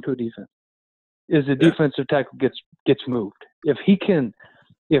can happen to a defense. Is the defensive tackle gets moved. If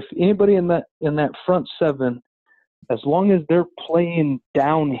anybody in that front seven, as long as they're playing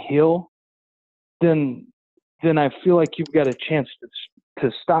downhill, then I feel like you've got a chance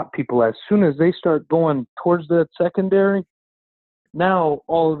to stop people. As soon as they start going towards that secondary, now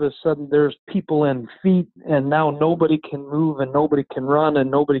all of a sudden there's people in feet, and now nobody can move and nobody can run and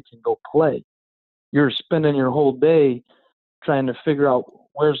nobody can go play. You're spending your whole day trying to figure out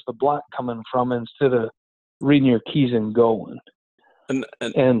where's the block coming from instead of reading your keys and going. And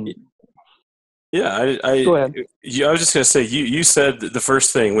go ahead. I was just going to say, you said the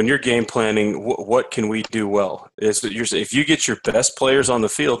first thing when you're game planning, what can we do well? Is that if you get your best players on the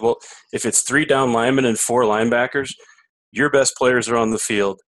field, well, if it's 3 down linemen and 4 linebackers, your best players are on the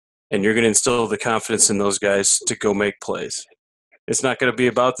field, and you're going to instill the confidence in those guys to go make plays. It's not going to be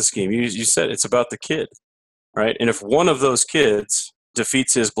about the scheme. You said it's about the kid, right? And if one of those kids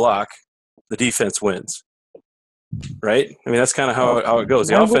defeats his block, the defense wins. Right? I mean, that's kind of how it goes.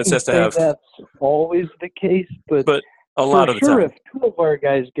 The offense has to have. That's always the case, but a lot of the time, if 2 of our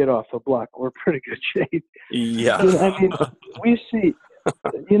guys get off a block, we're pretty good shape. Yeah. I mean, we see,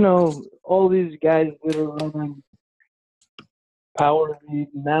 all these guys that are running power read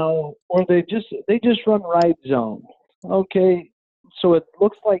now, or they just run right zone. Okay, so it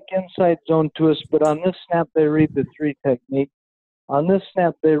looks like inside zone to us, but on this snap they read the 3 technique. On this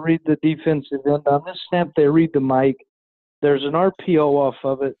snap, they read the defensive end. On this snap, they read the mic. There's an RPO off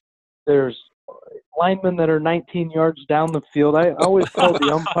of it. There's linemen that are 19 yards down the field. I always tell the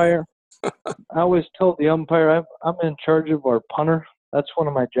umpire, I'm in charge of our punter. That's one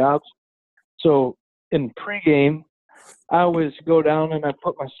of my jobs. So in pregame, I always go down and I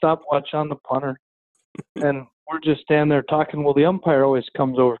put my stopwatch on the punter. And we're just standing there talking. Well, the umpire always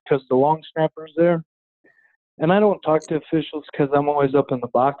comes over because the long snapper's there. And I don't talk to officials because I'm always up in the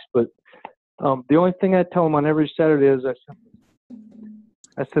box. But the only thing I tell them on every Saturday is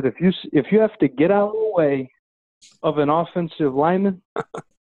I said if you have to get out of the way of an offensive lineman,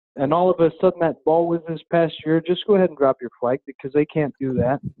 and all of a sudden that ball whizzes past you, just go ahead and drop your flag because they can't do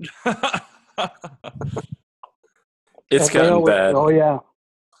that. It's gotten bad. Oh yeah,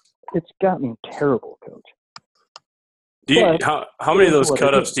 it's gotten terrible, Coach. How many of those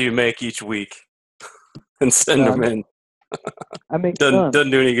cut-ups do you make each week? And send them in. I make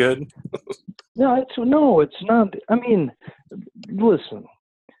doesn't do any good. No, it's not. I mean, listen.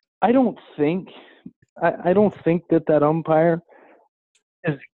 I don't think that umpire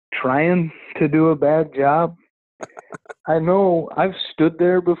is trying to do a bad job. I know I've stood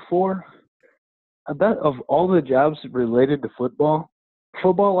there before. I bet of all the jobs related to football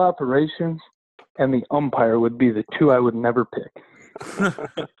operations, and the umpire would be the 2 I would never pick.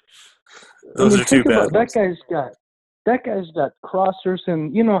 Those are 2 bad ones. That guy's got crossers,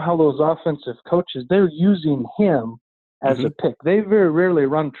 and you know how those offensive coaches, they're using him as a pick. They very rarely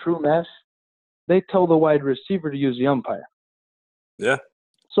run true mesh. They tell the wide receiver to use the umpire. Yeah.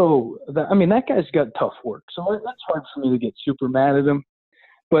 So, that guy's got tough work. So that's hard for me to get super mad at him.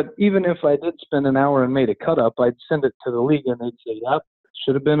 But even if I did spend an hour and made a cut up, I'd send it to the league, and they'd say, yep,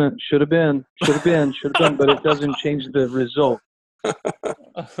 should have been, but it doesn't change the result.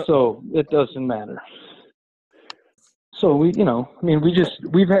 So it doesn't matter. So we've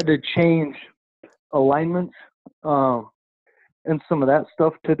had to change alignments. and some of that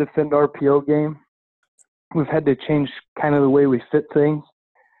stuff to defend our RPO game. We've had to change kind of the way we fit things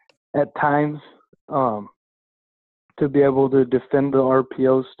at times to be able to defend the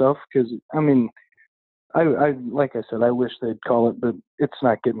RPO stuff. Because, I mean, I like I said, I wish they'd call it, but it's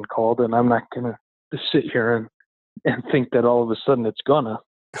not getting called, and I'm not going to sit here and think that all of a sudden it's gonna.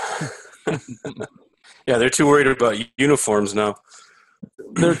 Yeah, they're too worried about uniforms now.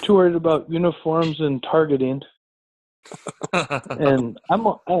 They're too worried about uniforms and targeting. And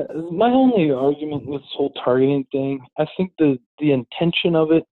my only argument with this whole targeting thing, I think the intention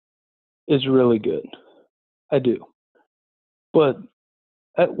of it is really good. I do. But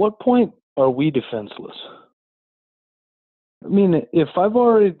at what point are we defenseless? I mean, if I've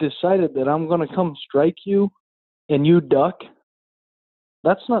already decided that I'm going to come strike you and you duck,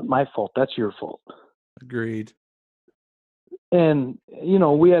 that's not my fault. That's your fault. Agreed. And, you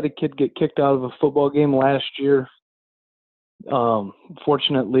know, we had a kid get kicked out of a football game last year.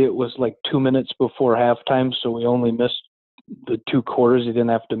 Fortunately, it was like 2 minutes before halftime, so we only missed the 2 quarters. He didn't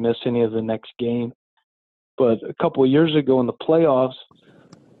have to miss any of the next game. But a couple of years ago in the playoffs,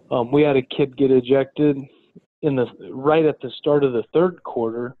 we had a kid get ejected right at the start of the third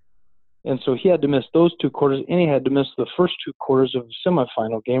quarter. And so he had to miss those 2 quarters, and he had to miss the first 2 quarters of a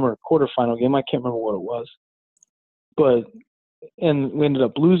semifinal game or a quarterfinal game. I can't remember what it was. And we ended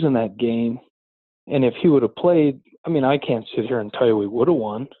up losing that game. And if he would have played, I mean, I can't sit here and tell you we would have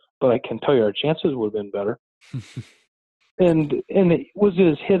won, but I can tell you our chances would have been better. And was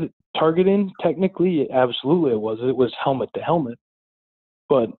his hit targeting? Technically, absolutely it was. It was helmet to helmet.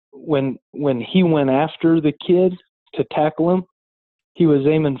 But when he went after the kid to tackle him, he was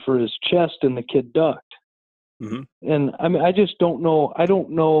aiming for his chest, and the kid ducked. Mm-hmm. And I mean, I just don't know. I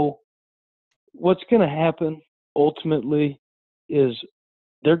don't know what's going to happen ultimately. Is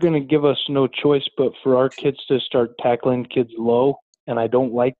they're going to give us no choice but for our kids to start tackling kids low, and I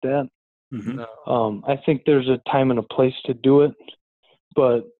don't like that. Mm-hmm. I think there's a time and a place to do it,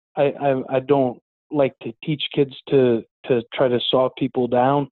 but I don't like to teach kids to try to saw people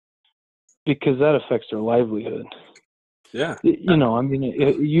down, because that affects their livelihood. Yeah. You know, I mean,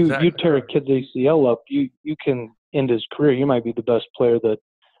 you tear a kid's ACL up, you can end his career. You might be the best player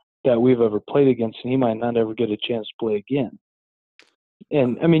that we've ever played against, and he might not ever get a chance to play again.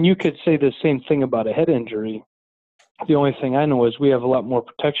 And, I mean, you could say the same thing about a head injury. The only thing I know is we have a lot more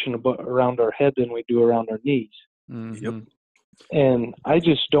protection around our head than we do around our knees. Mm-hmm. Yep. And I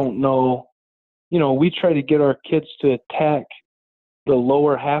just don't know. You know, we try to get our kids to attack the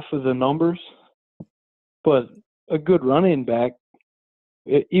lower half of the numbers, but a good running back,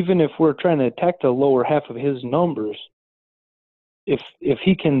 even if we're trying to attack the lower half of his numbers, if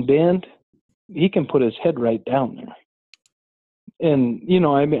he can bend, he can put his head right down there. And, you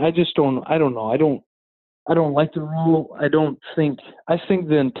know, I mean, I don't know. I don't like the rule. I think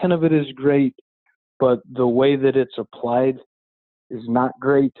the intent of it is great, but the way that it's applied is not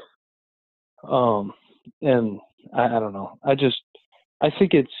great. And I don't know. I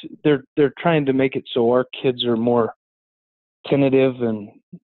think they're trying to make it so our kids are more tentative, and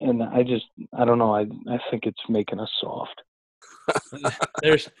I don't know. I think it's making us soft.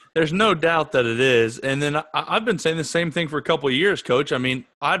 There's no doubt that it is. And then I've been saying the same thing for a couple of years, Coach. I mean,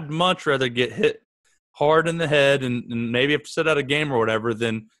 I'd much rather get hit hard in the head and maybe have to sit out a game or whatever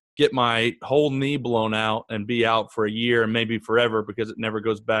than get my whole knee blown out and be out for a year and maybe forever because it never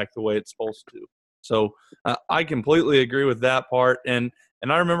goes back the way it's supposed to. So I completely agree with that part. And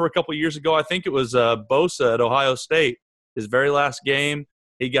I remember a couple of years ago, I think it was Bosa at Ohio State, his very last game.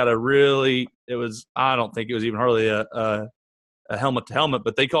 He got I don't think it was even hardly a helmet to helmet,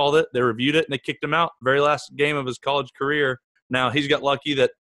 but they called it, they reviewed it, and they kicked him out. Very last game of his college career. Now he's got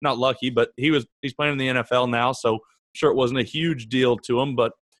not lucky, but he's playing in the NFL now, so I'm sure it wasn't a huge deal to him.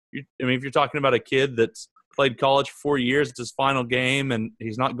 But if you're talking about a kid that's played college for 4 years, it's his final game, and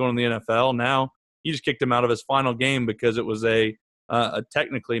he's not going to the NFL now. You just kicked him out of his final game because it was a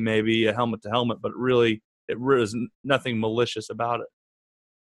technically maybe a helmet to helmet, but really it was nothing malicious about it.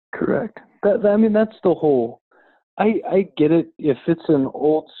 Correct. That's the whole. I get it if it's an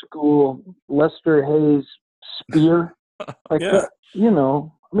old school Lester Hayes spear like Yeah. that. You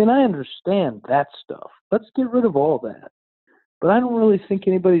know, I understand that stuff. Let's get rid of all that. But I don't really think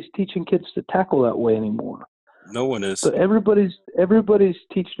anybody's teaching kids to tackle that way anymore. No one is. But everybody's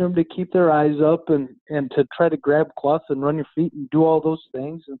teaching them to keep their eyes up and to try to grab cloth and run your feet and do all those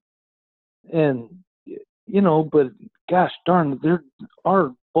things. And you know, but gosh darn,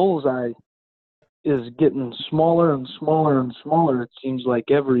 our bullseye is getting smaller and smaller and smaller, it seems like,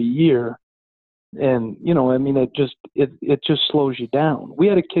 every year. And, you know, it just slows you down. We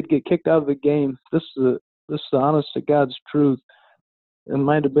had a kid get kicked out of the game. This is This is the honest to God's truth. It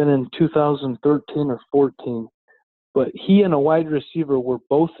might have been in 2013 or 14. But he and a wide receiver were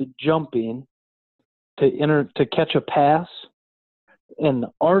both jumping to catch a pass. And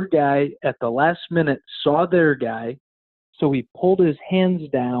our guy at the last minute saw their guy, so he pulled his hands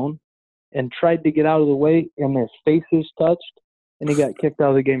down and tried to get out of the way, and their faces touched, and he got kicked out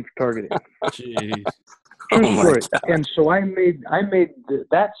of the game for targeting. Jeez. True story. And so I made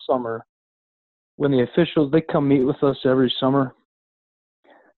that summer, when the officials, they come meet with us every summer,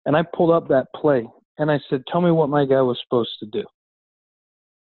 and I pulled up that play, and I said, tell me what my guy was supposed to do.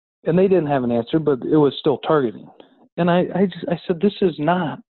 And they didn't have an answer, but it was still targeting. And I said, this is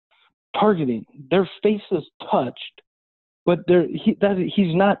not targeting. Their faces touched, but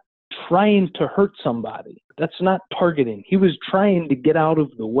he's not trying to hurt somebody. That's not targeting. He was trying to get out of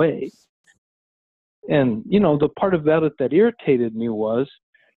the way. And, the part about it that irritated me was,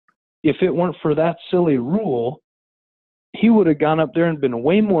 if it weren't for that silly rule, he would have gone up there and been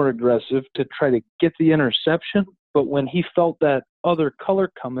way more aggressive to try to get the interception. But when he felt that other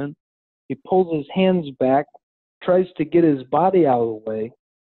color coming, he pulls his hands back, tries to get his body out of the way,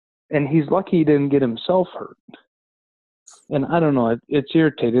 and he's lucky he didn't get himself hurt. And I don't know, it's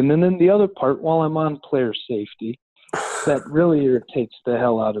irritating. And then the other part, while I'm on player safety, that really irritates the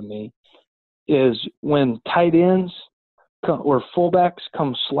hell out of me, is when tight ends or fullbacks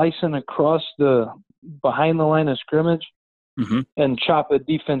come slicing across behind the line of scrimmage and chop a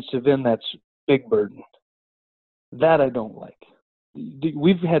defensive end that's big burden. That I don't like.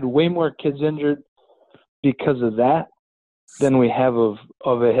 We've had way more kids injured because of that than we have of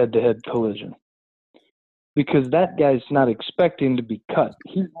a head-to-head collision. Because that guy's not expecting to be cut.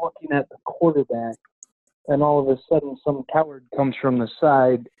 He's looking at the quarterback, and all of a sudden some coward comes from the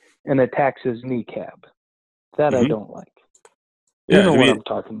side and attacks his kneecap. That I don't like. Yeah, you know what I'm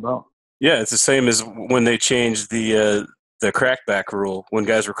talking about. Yeah, it's the same as when they changed the crackback rule, when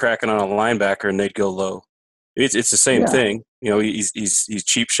guys were cracking on a linebacker and they'd go low. It's the same thing. He's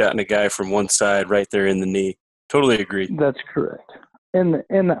cheap shotting a guy from one side right there in the knee. Totally agree. That's correct. And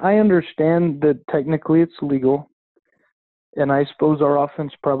I understand that technically it's legal, and I suppose our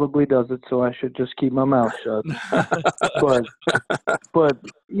offense probably does it, so I should just keep my mouth shut. but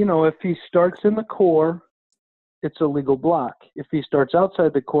if he starts in the core, it's a legal block. If he starts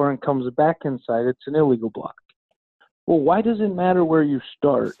outside the core and comes back inside, it's an illegal block. Well, why does it matter where you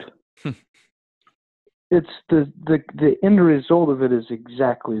start? It's the end result of it is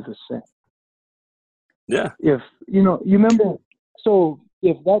exactly the same. Yeah. If you remember, so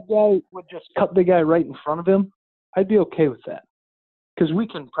if that guy would just cut the guy right in front of him, I'd be okay with that, because we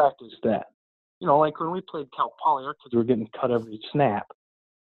can practice that. Like when we played Cal Poly, our kids were getting cut every snap,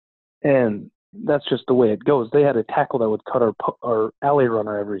 and that's just the way it goes. They had a tackle that would cut our alley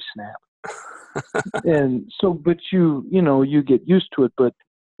runner every snap, and so, but you get used to it. But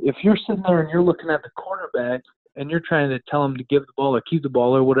if you're sitting there and you're looking at the quarterback and you're trying to tell him to give the ball or keep the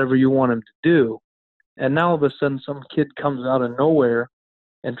ball or whatever you want him to do, and now all of a sudden some kid comes out of nowhere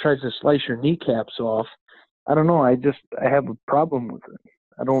and tries to slice your kneecaps off, I don't know. I have a problem with it.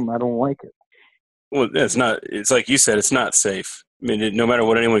 I don't like it. Well, it's like you said, it's not safe. I mean, no matter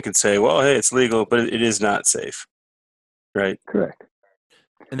what anyone can say, well, hey, it's legal, but it is not safe. Right? Correct.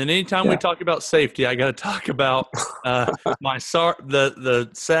 And then anytime we talk about safety, I got to talk about the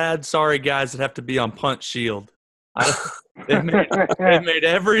sad, sorry guys that have to be on punt shield. They made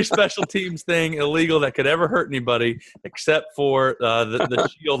every special teams thing illegal that could ever hurt anybody, except for the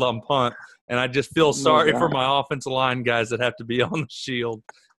shield on punt. And I just feel sorry for my offensive line guys that have to be on the shield,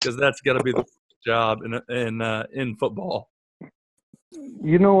 because that's got to be the job in football.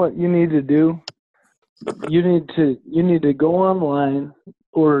 You know what you need to do? You need to go online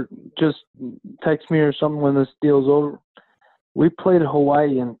or just text me or something when this deal's over. We played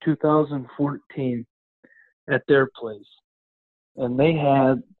Hawaii in 2014 at their place, and they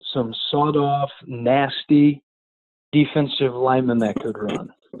had some sawed-off, nasty defensive linemen that could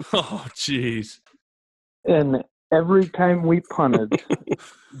run. Oh, jeez. And every time we punted,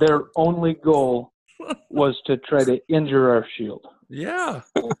 their only goal was to try to injure our shield. Yeah.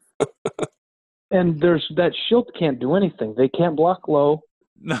 And that shield can't do anything. They can't block low.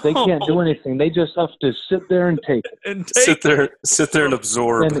 No. They can't do anything. They just have to sit there and take it. Sit there and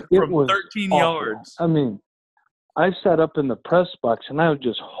absorb. And it from was 13 awful. yards. I mean, I sat up in the press box, and I was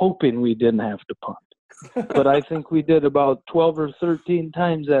just hoping we didn't have to punt. But I think we did about 12 or 13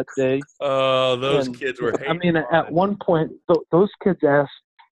 times that day. Oh, those kids were hating. I mean, at one point, those kids asked,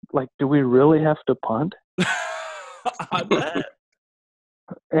 like, do we really have to punt? I bet.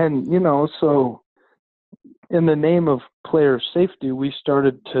 And, so in the name of player safety, we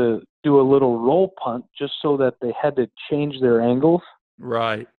started to do a little roll punt just so that they had to change their angles.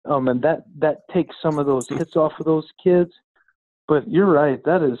 Right. And that takes some of those hits off of those kids. But you're right.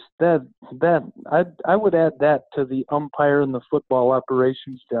 I would add that to the umpire and the football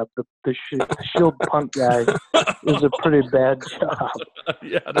operations job. The shield punt guy is a pretty bad job.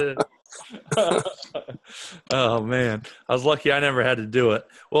 Yeah, it is. Oh man, I was lucky I never had to do it.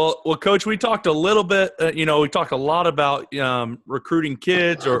 Well, Coach, we talked a little bit. We talked a lot about recruiting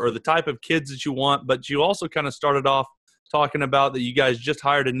kids or the type of kids that you want, but you also kind of started off talking about that you guys just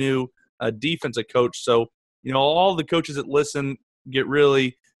hired a new defensive coach. So, all the coaches that listen get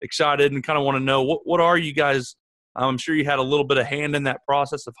really excited and kind of want to know what are you guys. I'm sure you had a little bit of hand in that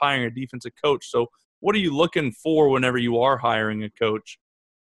process of hiring a defensive coach. So, what are you looking for whenever you are hiring a coach?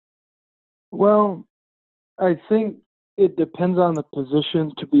 Well, I think it depends on the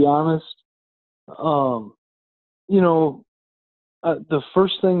position, to be honest. The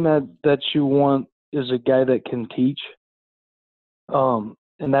first thing that you want is a guy that can teach.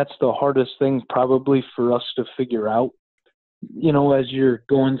 And that's the hardest thing probably for us to figure out, as you're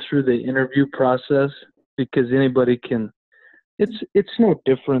going through the interview process, because anybody can, it's no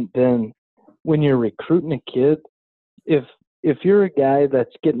different than when you're recruiting a kid. If you're a guy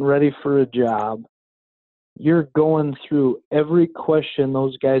that's getting ready for a job, you're going through every question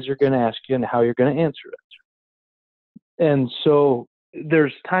those guys are going to ask you and how you're going to answer it. And so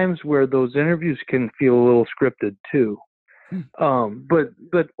there's times where those interviews can feel a little scripted too.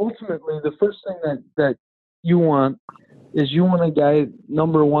 But ultimately, the first thing that you want is you want a guy,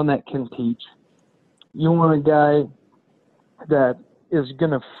 number one, that can teach. You want a guy that is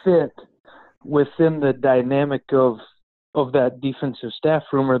going to fit within the dynamic of that defensive staff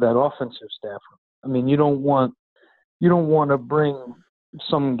room or that offensive staff room. I mean, you don't want to bring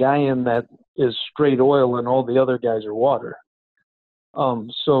some guy in that is straight oil and all the other guys are water.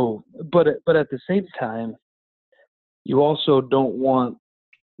 But at the same time, you also don't want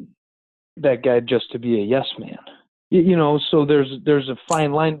that guy just to be a yes man. So there's a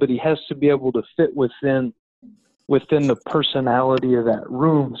fine line, but he has to be able to fit within the personality of that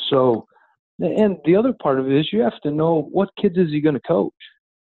room. So, and the other part of it is you have to know what kids is he going to coach.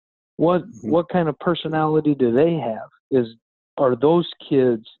 What kind of personality do they have? Are those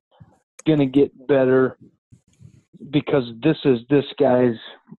kids going to get better because this is this guy's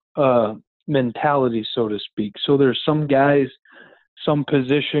mentality, so to speak? So there's some guys, some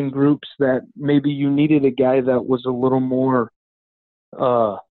position groups that maybe you needed a guy that was a little more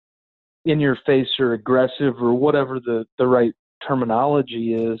in your face or aggressive or whatever the right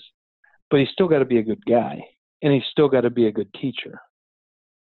terminology is, but he's still got to be a good guy and he's still got to be a good teacher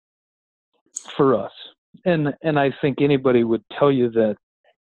for us. And I think anybody would tell you that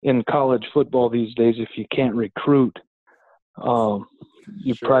in college football these days, if you can't recruit,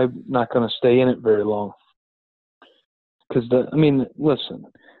 you're probably not going to stay in it very long. Because, listen,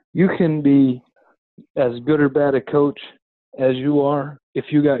 you can be as good or bad a coach as you are. If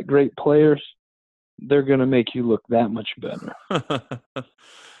you got great players, they're going to make you look that much better.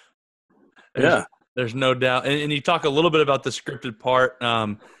 There's no doubt. And you talk a little bit about the scripted part.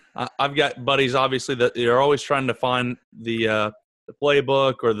 I've got buddies, obviously, that they're always trying to find the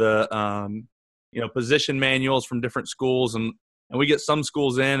playbook or the position manuals from different schools, and we get some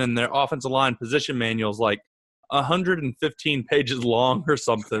schools in, and their offensive line position manuals like 115 pages long or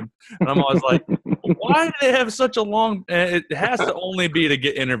something. And I'm always like, why do they have such a long? It has to only be to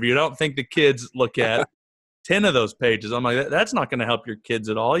get interviewed. I don't think the kids look at 10 of those pages. I'm like, that's not going to help your kids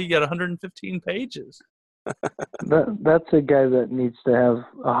at all. You got 115 pages. That's a guy that needs to have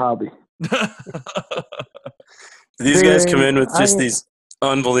a hobby. These guys come in with just these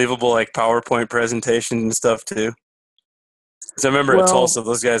unbelievable PowerPoint presentations and stuff too. So I remember at Tulsa,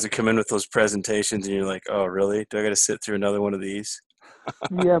 those guys would come in with those presentations, and you're like, "Oh, really? Do I got to sit through another one of these?"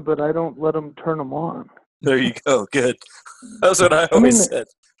 Yeah, but I don't let them turn them on. There you go. Good. That's what I always said.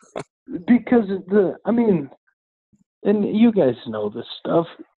 Because and you guys know this stuff.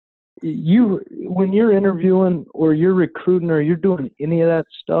 When you're interviewing or you're recruiting or you're doing any of that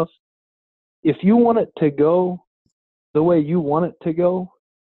stuff, if you want it to go the way you want it to go,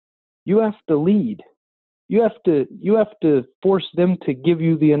 you have to lead. You have to force them to give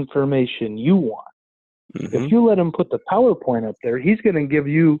you the information you want. Mm-hmm. If you let him put the PowerPoint up there, he's going to give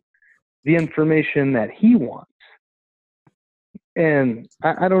you the information that he wants. And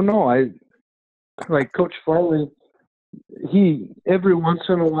I don't know. I like Coach Farley. He every once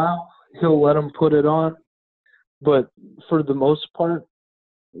in a while he'll let him put it on, but for the most part,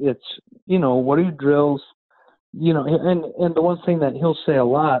 it's what are your drills, and the one thing that he'll say a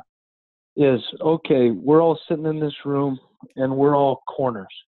lot is, okay, we're all sitting in this room and we're all corners.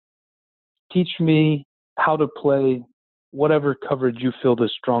 teach me how to play whatever coverage you feel the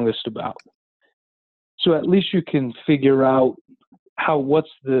strongest about. So at least you can figure out what's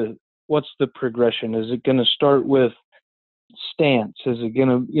the progression. Is it going to start with stance? Is it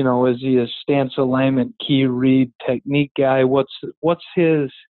going to, is he a stance alignment, key read, technique guy? What's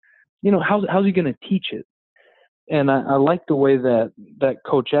his, how's he going to teach it? And I like the way that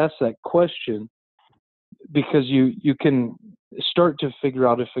coach asked that question, because you can start to figure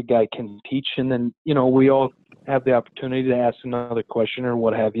out if a guy can teach, and then, we all have the opportunity to ask another question or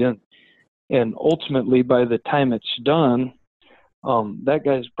what have you. And ultimately, by the time it's done, that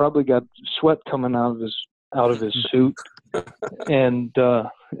guy's probably got sweat coming out of his suit. And,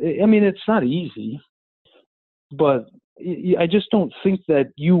 it's not easy, but I just don't think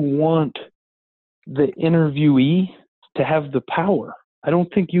that you want the interviewee to have the power. I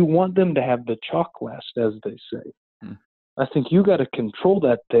don't think you want them to have the chalk last, as they say. I think you got to control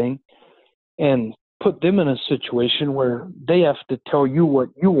that thing and put them in a situation where they have to tell you what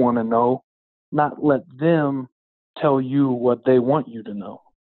you want to know, not let them tell you what they want you to know.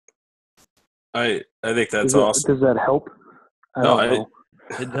 I think that's awesome. Does that help? I don't know.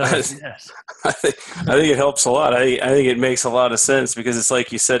 It does, yes. I think it helps a lot. I think it makes a lot of sense, because it's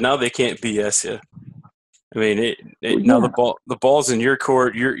like you said, now they can't BS you. I mean, now the ball's in your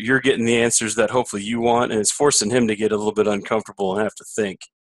court. You're getting the answers that hopefully you want, and it's forcing him to get a little bit uncomfortable and have to think,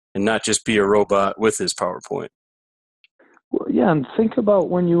 and not just be a robot with his PowerPoint. Well, yeah, and think about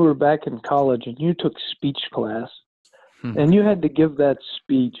when you were back in college and you took speech class, and you had to give that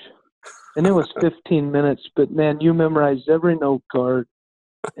speech, and it was 15 minutes, but man, you memorized every note card,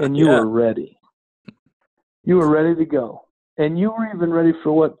 and you were ready. You were ready to go, and you were even ready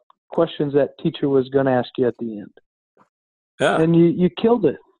for what questions that teacher was going to ask you at the end. Yeah. And you killed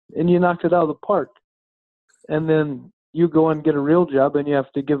it, and you knocked it out of the park. And then you go and get a real job, and you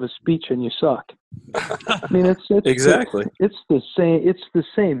have to give a speech, and you suck. I mean, it's exactly. It's the same. It's the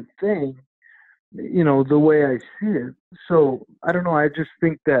same thing, the way I see it. So I don't know. I just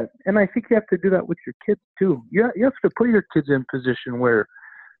think that, and I think you have to do that with your kids too. You have to put your kids in a position where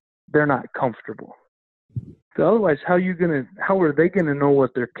they're not comfortable. So otherwise, how are they gonna know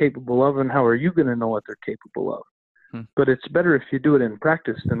what they're capable of, and how are you gonna know what they're capable of? But it's better if you do it in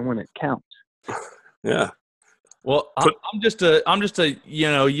practice than when it counts. Yeah. Well, I'm just a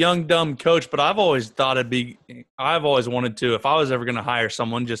young dumb coach, but I've always wanted to, if I was ever going to hire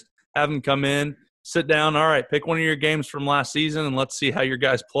someone, just have them come in, sit down. All right, pick one of your games from last season, and let's see how your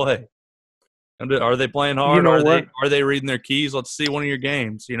guys play. Are they playing hard? Are they reading their keys? Let's see one of your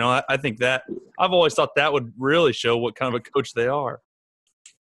games. I think that I've always thought that would really show what kind of a coach they are.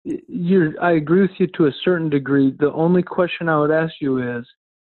 I agree with you to a certain degree. The only question I would ask you is,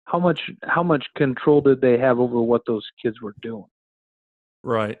 how much control did they have over what those kids were doing?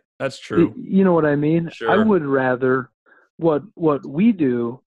 Right. That's true. You know what I mean? Sure. I would rather what we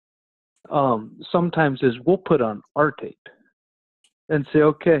do sometimes is we'll put on our tape and say,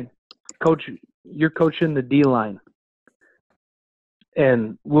 okay, coach, you're coaching the D-line,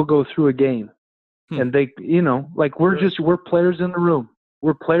 and we'll go through a game. And they, we're players in the room.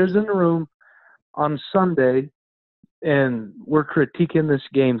 We're players in the room on Sunday, and we're critiquing this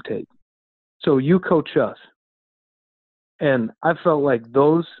game tape. So you coach us. And I felt like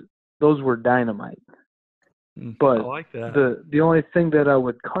those were dynamite. But I like that. The only thing that I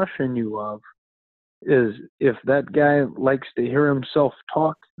would caution you of is, if that guy likes to hear himself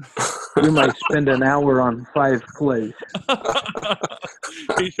talk, you might spend an hour on 5 plays.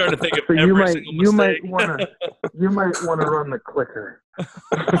 He's trying to think of every single mistake. You might want to run the clicker.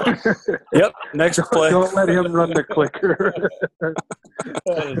 Yep. Next play. Don't let him run the clicker.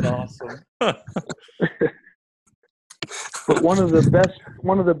 That is awesome. But one of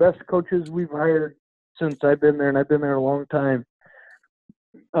the best coaches we've hired since I've been there, and I've been there a long time,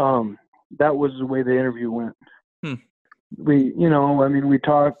 that was the way the interview went. We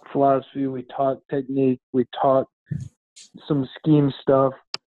talk philosophy, we talk technique, we talk some scheme stuff.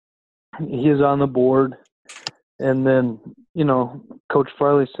 He's on the board. And then, Coach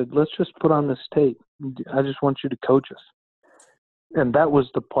Farley said, let's just put on this tape. I just want you to coach us. And that was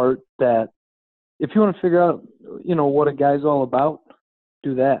the part that, if you want to figure out, what a guy's all about,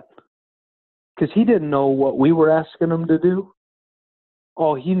 do that. Because he didn't know what we were asking him to do.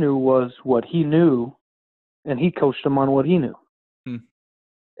 All he knew was what he knew, and he coached him on what he knew.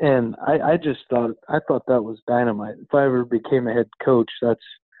 And I thought that was dynamite. If I ever became a head coach,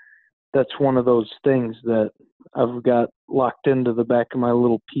 that's one of those things that I've got locked into the back of my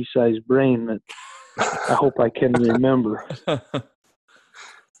little pea-sized brain that I hope I can remember.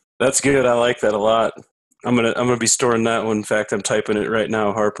 That's good. I like that a lot. I'm gonna be storing that one. In fact, I'm typing it right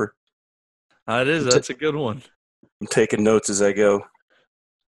now, Harper. It is. That's a good one. I'm taking notes as I go.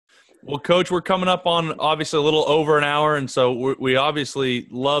 Well, Coach, we're coming up on obviously a little over an hour, and so we obviously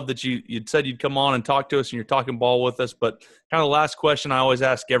love that you'd said you'd come on and talk to us, and you're talking ball with us. But kind of the last question I always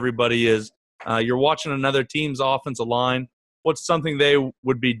ask everybody is, you're watching another team's offensive line. What's something they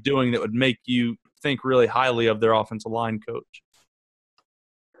would be doing that would make you think really highly of their offensive line coach?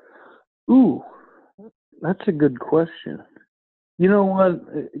 Ooh, that's a good question. You know what?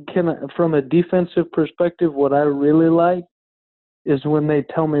 From a defensive perspective, what I really like is when they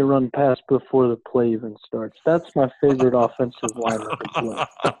tell me run pass before the play even starts. That's my favorite offensive lineman to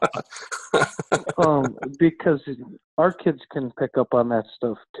play. Because our kids can pick up on that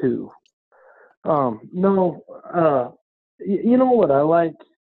stuff too. You know what I like?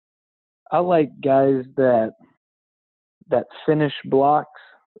 I like guys that finish blocks,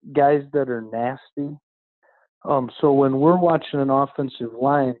 guys that are nasty. So when we're watching an offensive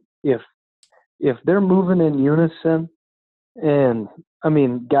line, if they're moving in unison, and I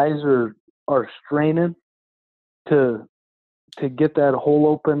mean guys are straining to get that hole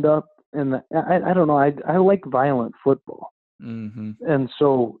opened up, and I don't know, I like violent football. Mm-hmm. And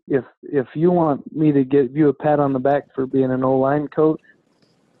so if you want me to give you a pat on the back for being an O-line coach,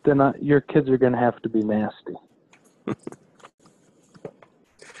 then your kids are going to have to be nasty.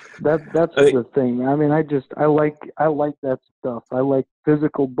 That's the thing. I mean, I like that stuff. I like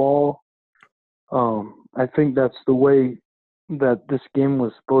physical ball. I think that's the way that this game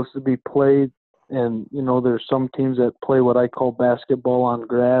was supposed to be played. And, you know, there's some teams that play what I call basketball on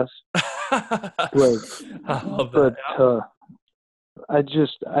grass. But, I love that.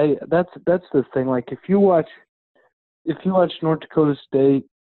 That's the thing. Like if you watch North Dakota State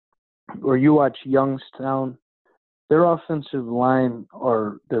or you watch Youngstown, their offensive line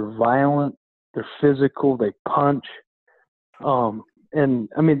they're violent, they're physical, they punch. And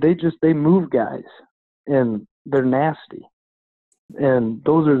I mean they move guys and they're nasty. And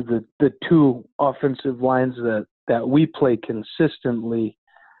those are the two offensive lines that we play consistently,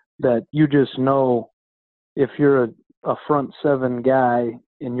 that you just know if you're a front seven guy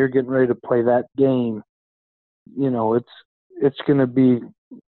and you're getting ready to play that game, you know, it's going to be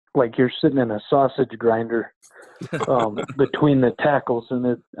like you're sitting in a sausage grinder between the tackles, and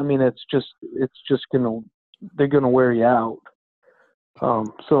they're going to wear you out.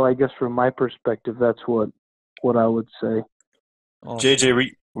 So I guess from my perspective, that's what I would say. Awesome.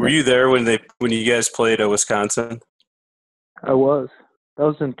 JJ, were you there when you guys played at Wisconsin? I was. That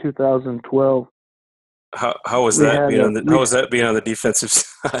was in 2012. How was that being on the defensive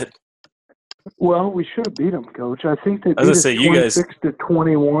side? Well, we should have beat them, Coach. I think they I was beat us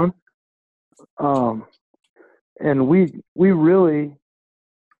 26-21. And we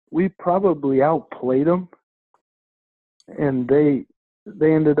probably outplayed them, and they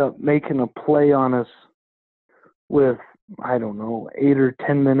ended up making a play on us with, I don't know, 8 or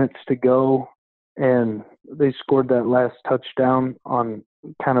 10 minutes to go, and they scored that last touchdown on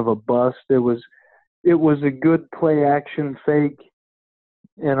kind of a bust. It was a good play action fake,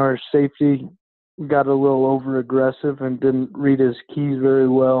 and our safety got a little over aggressive and didn't read his keys very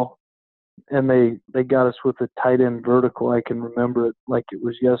well, and they got us with a tight end vertical. I can remember it like it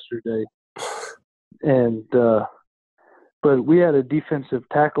was yesterday. And but we had a defensive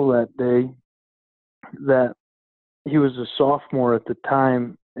tackle that day that he was a sophomore at the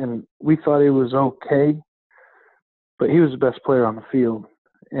time, and we thought he was okay, but he was the best player on the field.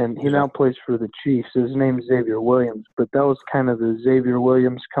 And he now plays for the Chiefs. His name's Xavier Williams, but that was kind of the Xavier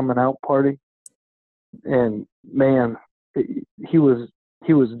Williams coming out party. And man, he was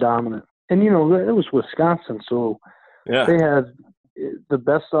dominant. And you know, it was Wisconsin, so they had the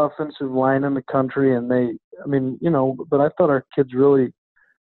best offensive line in the country, and but I thought our kids really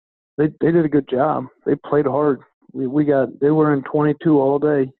they did a good job. They played hard. They were in 22 all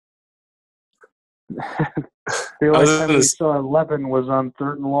day. The only time we saw 11 was on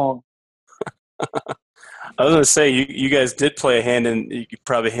 3rd and long. I was going to say, you guys did play a hand, and you could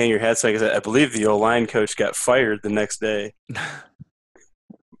probably hang your hats because I believe the O-line coach got fired the next day.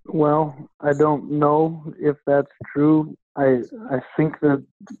 Well, I don't know if that's true. I think that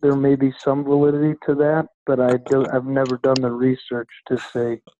there may be some validity to that, but I've never done the research to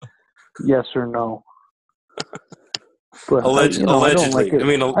say yes or no. But allegedly. I don't like it.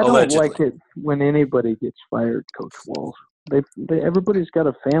 Allegedly. I don't like it when anybody gets fired, Coach Walls. Everybody's got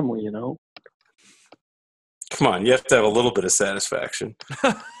a family, you know. Come on, you have to have a little bit of satisfaction.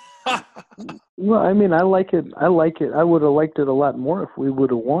 Well, I mean, I like it. I would have liked it a lot more if we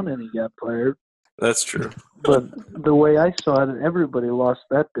would have won and he got fired. That's true. But the way I saw it, everybody lost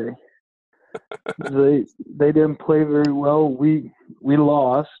that day. They didn't play very well. We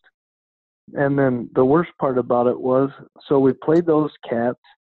lost, And then the worst part about it was, so we played those cats,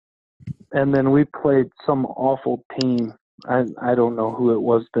 and then we played some awful team. I don't know who it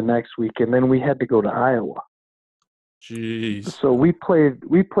was the next week, and then we had to go to Iowa. Jeez. So we played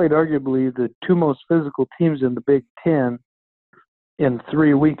arguably the two most physical teams in the Big Ten in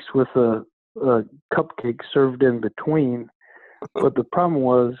 3 weeks with a cupcake served in between. But the problem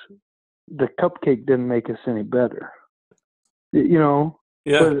was the cupcake didn't make us any better. You know,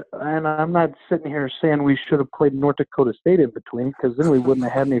 Yeah. and I'm not sitting here saying we should have played North Dakota State in between, because then we wouldn't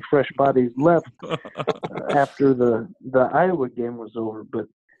have had any fresh bodies left after the Iowa game was over. But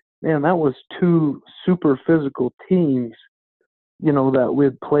man, that was two super physical teams, you know, that we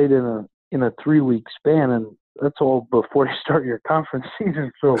had played in a 3 week span, and that's all before you start your conference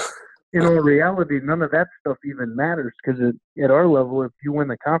season. So, in all reality, none of that stuff even matters, because at our level, if you win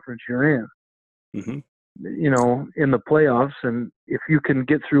the conference, you're in. Mm-hmm. You know, in the playoffs, and if you can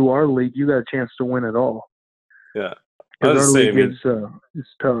get through our league, you got a chance to win it all. Yeah. Because our league is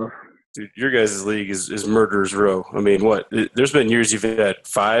tough. Dude, your guys' league is murderer's row. I mean, what? There's been years you've had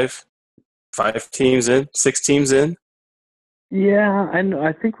five teams in, 6 teams in. Yeah, I know.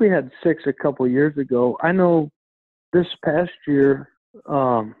 I think we had 6 a couple years ago. I know this past year,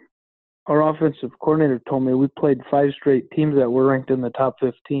 our offensive coordinator told me we played 5 straight teams that were ranked in the top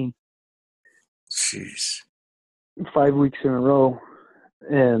 15. Jeez. 5 weeks in a row.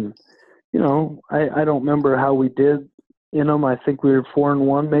 And, you know, I don't remember how we did in them. I think we were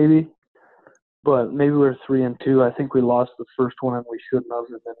 4-1 maybe, but maybe we were 3-2. I think we lost the first one and we shouldn't have,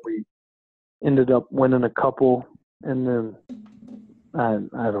 and then we ended up winning a couple, and then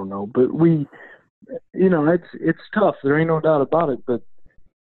I don't know. But we, you know, it's tough. There ain't no doubt about it. But,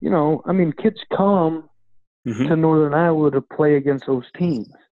 you know, I mean, kids come to Northern Iowa to play against those teams.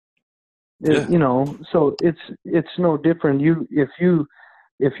 Yeah. You know, so it's no different. If you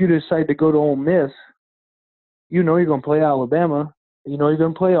decide to go to Ole Miss, you know you're going to play Alabama. You know you're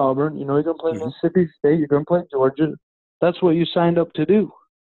going to play Auburn. You know you're going to play Mississippi State. You're going to play Georgia. That's what you signed up to do.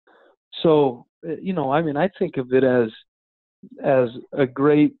 So, you know, I mean, I think of it as a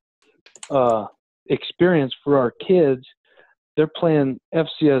great experience for our kids. They're playing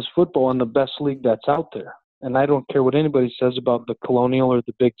FCS football in the best league that's out there. And I don't care what anybody says about the Colonial or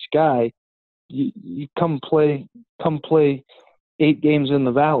the Big Sky. You come play 8 games in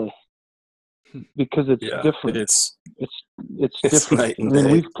the Valley, because it's different. It's different. night and I mean,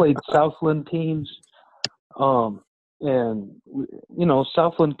 day. we've played Southland teams, and you know,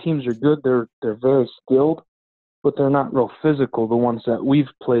 Southland teams are good. They're very skilled, but they're not real physical. The ones that we've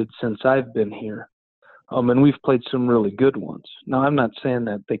played since I've been here, and we've played some really good ones. Now, I'm not saying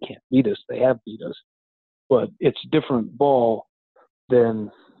that they can't beat us. They have beat us, but it's different ball than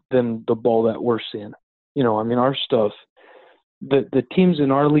the ball that we're seeing. You know, I mean, our stuff, the teams in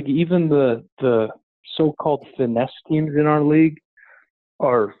our league, even the so-called finesse teams in our league,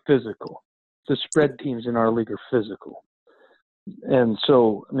 are physical. The spread teams in our league are physical. And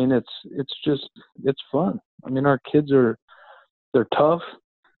so, I mean, it's fun. I mean, our kids they're tough.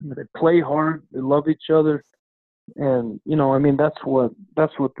 They play hard. They love each other. And, you know, I mean, that's what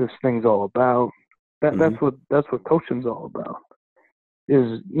this thing's all about. That's what coaching's all about.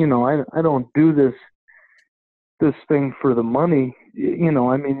 Is, you know, I don't do this thing for the money. You know,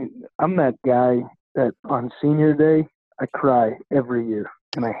 I mean, I'm that guy that on senior day I cry every year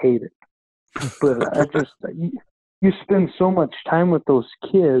and I hate it. But you spend so much time with those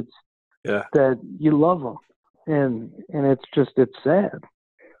kids that you love them, and it's sad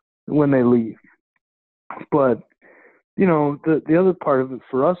when they leave. But, you know, the other part of it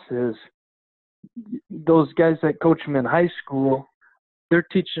for us is those guys that coach them in high school, they're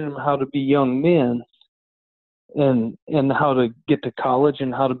teaching them how to be young men and how to get to college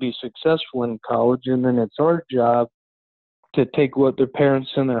and how to be successful in college. And then it's our job to take what their parents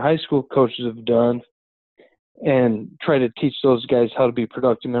and their high school coaches have done and try to teach those guys how to be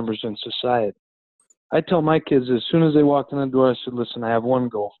productive members in society. I tell my kids as soon as they walk in the door, I said, listen, I have one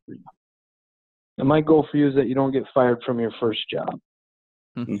goal for you. And my goal for you is that you don't get fired from your first job.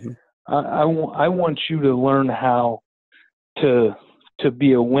 Mm-hmm. I want you to learn how to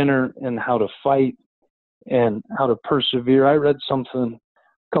be a winner and how to fight and how to persevere. I read something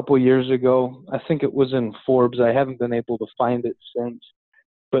a couple of years ago. I think it was in Forbes. I haven't been able to find it since.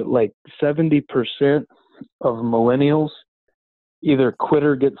 But like 70% of millennials either quit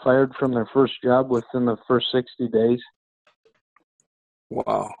or get fired from their first job within the first 60 days.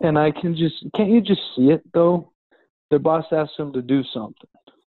 Wow. And can't you just see it though? Their boss asks them to do something,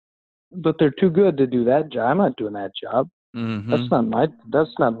 but they're too good to do that job. I'm not doing that job. Mm-hmm.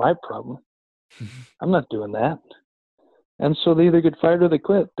 That's not my problem. I'm not doing that. And so they either get fired or they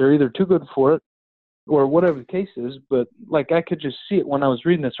quit. They're either too good for it or whatever the case is. But, like, I could just see it when I was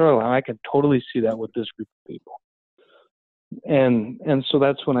reading this article, and I could totally see that with this group of people. And so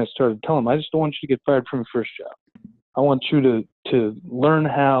that's when I started telling them, I just don't want you to get fired from your first job. I want you to learn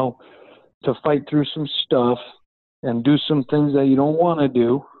how to fight through some stuff and do some things that you don't want to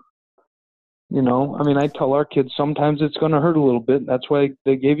do. You know, I mean, I tell our kids sometimes it's going to hurt a little bit. That's why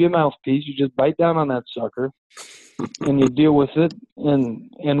they gave you a mouthpiece. You just bite down on that sucker and you deal with it,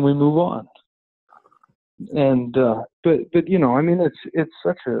 and we move on. And but you know, I mean, it's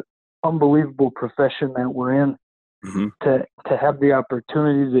such an unbelievable profession that we're in, to have the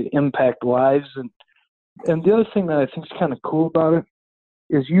opportunity to impact lives. And the other thing that I think is kind of cool about it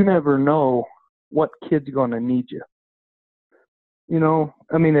is you never know what kid's going to need you. You know,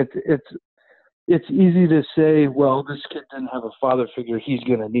 I mean, it's easy to say, well, this kid didn't have a father figure, he's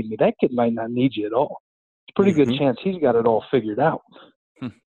going to need me. That kid might not need you at all. It's a pretty good chance he's got it all figured out.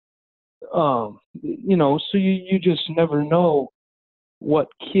 You know, so you just never know what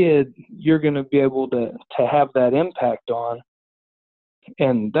kid you're going to be able to have that impact on.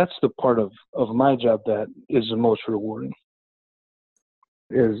 And that's the part of my job that is the most rewarding,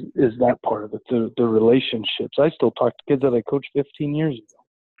 is that part of it, the relationships. I still talk to kids that I coached 15 years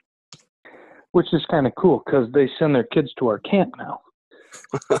ago, which is kind of cool because they send their kids to our camp now,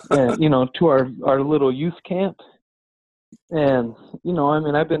 and, you know, to our little youth camp. And, you know, I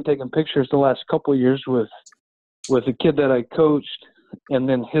mean, I've been taking pictures the last couple of years with a kid that I coached and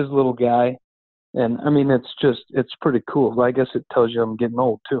then his little guy. And, I mean, it's pretty cool. I guess it tells you I'm getting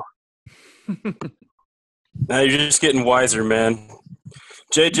old, too. Now you're just getting wiser, man.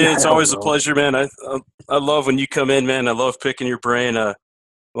 JJ, it's always a pleasure, man. I love when you come in, man. I love picking your brain. I've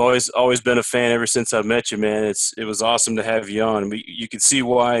always been a fan ever since I met you, man. It was awesome to have you on. You can see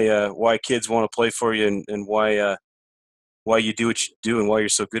why kids want to play for you and why you do what you do and why you're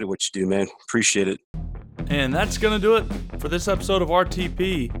so good at what you do, man. Appreciate it. And that's going to do it for this episode of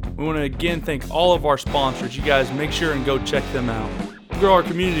RTP. We want to again thank all of our sponsors. You guys make sure and go check them out. Grow our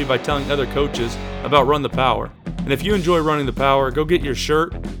community by telling other coaches about Run the Power. And if you enjoy running the Power, go get your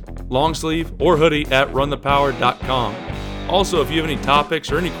shirt, long sleeve, or hoodie at runthepower.com. Also, if you have any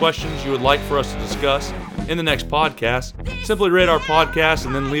topics or any questions you would like for us to discuss in the next podcast, simply rate our podcast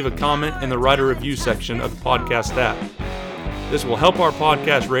and then leave a comment in the writer review section of the podcast app. This will help our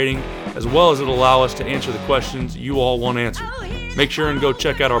podcast rating, as well as it'll allow us to answer the questions you all want answered. Make sure and go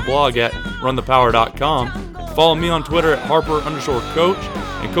check out our blog at runthepower.com. Follow me on Twitter at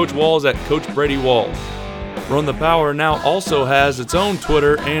Harper_Coach and Coach Walls at Coach Brady Walls. Run the Power now also has its own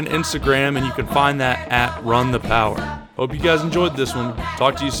Twitter and Instagram, and you can find that at Run the Power. Hope you guys enjoyed this one.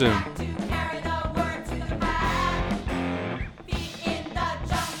 Talk to you soon.